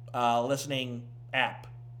your listening app,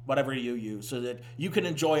 whatever you use, so that you can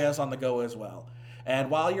enjoy us on the go as well.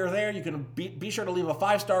 And while you're there, you can be sure to leave a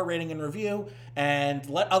 5-star rating and review and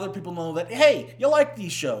let other people know that, hey, you like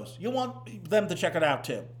these shows. You want them to check it out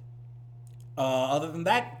too. Other than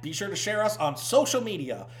that, be sure to share us on social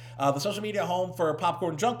media. The social media home for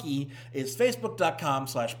Popcorn Junkie is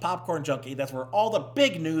facebook.com/popcornjunkie. That's where all the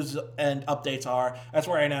big news and updates are. That's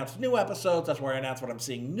where I announce new episodes. That's where I announce when I'm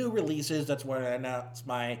seeing new releases. That's where I announce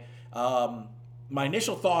my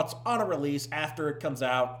initial thoughts on a release after it comes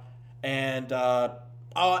out. And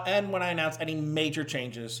when I announce any major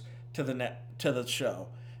changes to the show.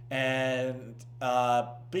 And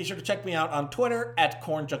be sure to check me out on Twitter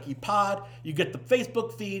 @CornJunkiePod. You get the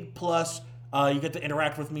Facebook feed, plus you get to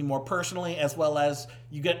interact with me more personally, as well as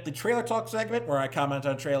you get the Trailer Talk segment, where I comment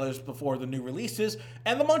on trailers before the new releases,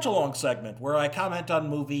 and the Munch Along segment, where I comment on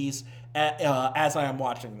movies as I am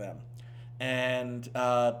watching them. And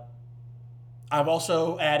I've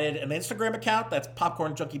also added an Instagram account. That's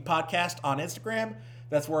Popcorn Junkie Podcast on Instagram.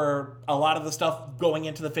 That's where a lot of the stuff going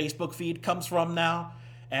into the Facebook feed comes from now,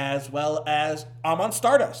 as well as I'm on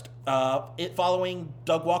Stardust. Following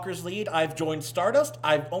Doug Walker's lead, I've joined Stardust.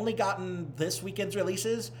 I've only gotten this weekend's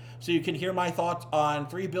releases, so you can hear my thoughts on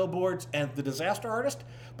 3 Billboards and The Disaster Artist.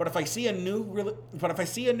 But if I see a new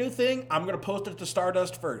thing, I'm going to post it to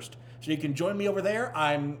Stardust first. So you can join me over there.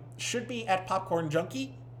 Should be at Popcorn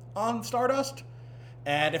Junkie on Stardust,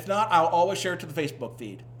 and if not, I'll always share it to the Facebook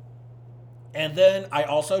feed. And then I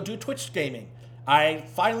also do Twitch gaming. I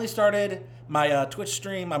finally started my Twitch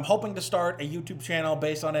stream. I'm hoping to start a YouTube channel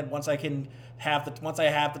based on it once I have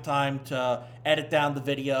the time to edit down the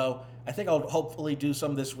video. I think I'll hopefully do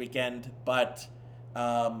some this weekend, but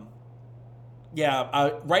right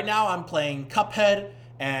now I'm playing Cuphead,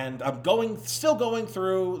 and I'm still going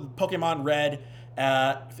through Pokemon Red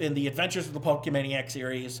in the Adventures of the Pokemaniac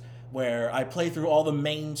series, where I play through all the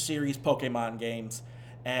main series Pokemon games.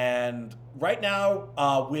 And right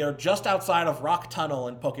now, we are just outside of Rock Tunnel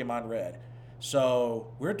in Pokemon Red.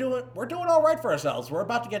 So we're doing all right for ourselves. We're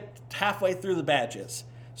about to get halfway through the badges.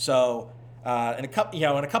 So in a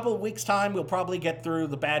couple of weeks' time, we'll probably get through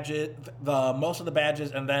most of the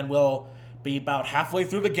badges, and then we'll be about halfway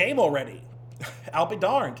through the game already. I'll be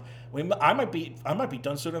darned. I might be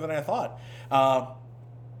done sooner than I thought.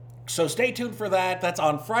 So stay tuned for that. That's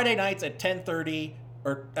on Friday nights at 10:30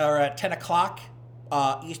 or at 10 o'clock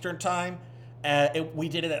Eastern time. We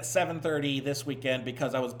did it at 7:30 this weekend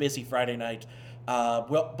because I was busy Friday night.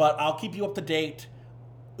 But I'll keep you up to date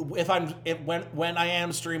when I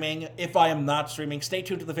am streaming. If I am not streaming, stay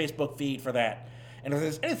tuned to the Facebook feed for that. And if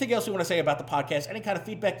there's anything else you want to say about the podcast, any kind of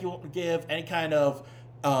feedback you want to give, any kind of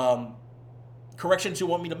corrections you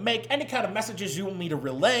want me to make, any kind of messages you want me to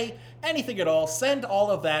relay, anything at all, send all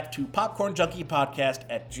of that to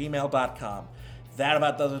popcornjunkiepodcast@gmail.com. That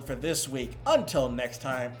about does it for this week. Until next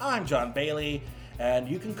time, I'm John Bailey, and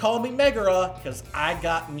you can call me Megara, because I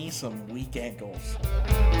got me some weak ankles.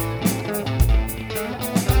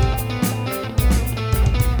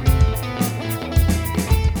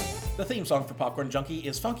 The theme song for Popcorn Junkie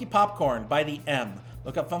is Funky Popcorn by the M.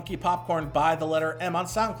 Look up Funky Popcorn by the letter M on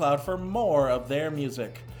SoundCloud for more of their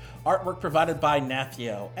music. Artwork provided by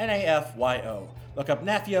Nafyo, Nafyo. Look up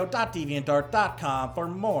nafyo.deviantart.com for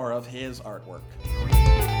more of his artwork.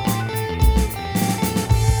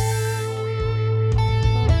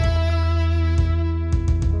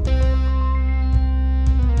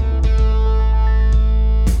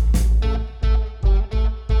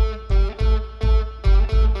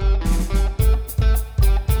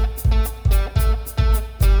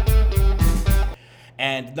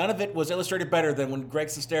 And none of it was illustrated better than when Greg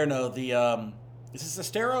Sestero, is it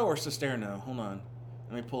Sestero or Sestero? Hold on.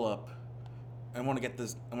 Let me pull up. I don't want to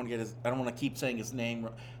keep saying his name.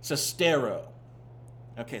 Sestero.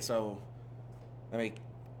 Okay, so let me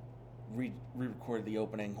re-record the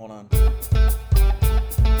opening. Hold on.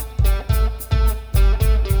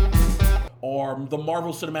 Or the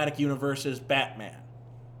Marvel Cinematic Universe's Batman.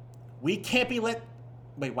 We can't be let...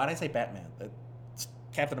 Wait, why did I say Batman? It's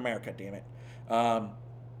Captain America, damn it.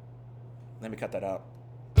 Let me cut that out.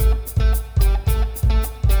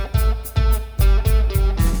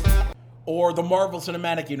 Or the Marvel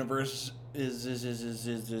Cinematic Universe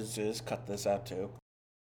is cut this out too.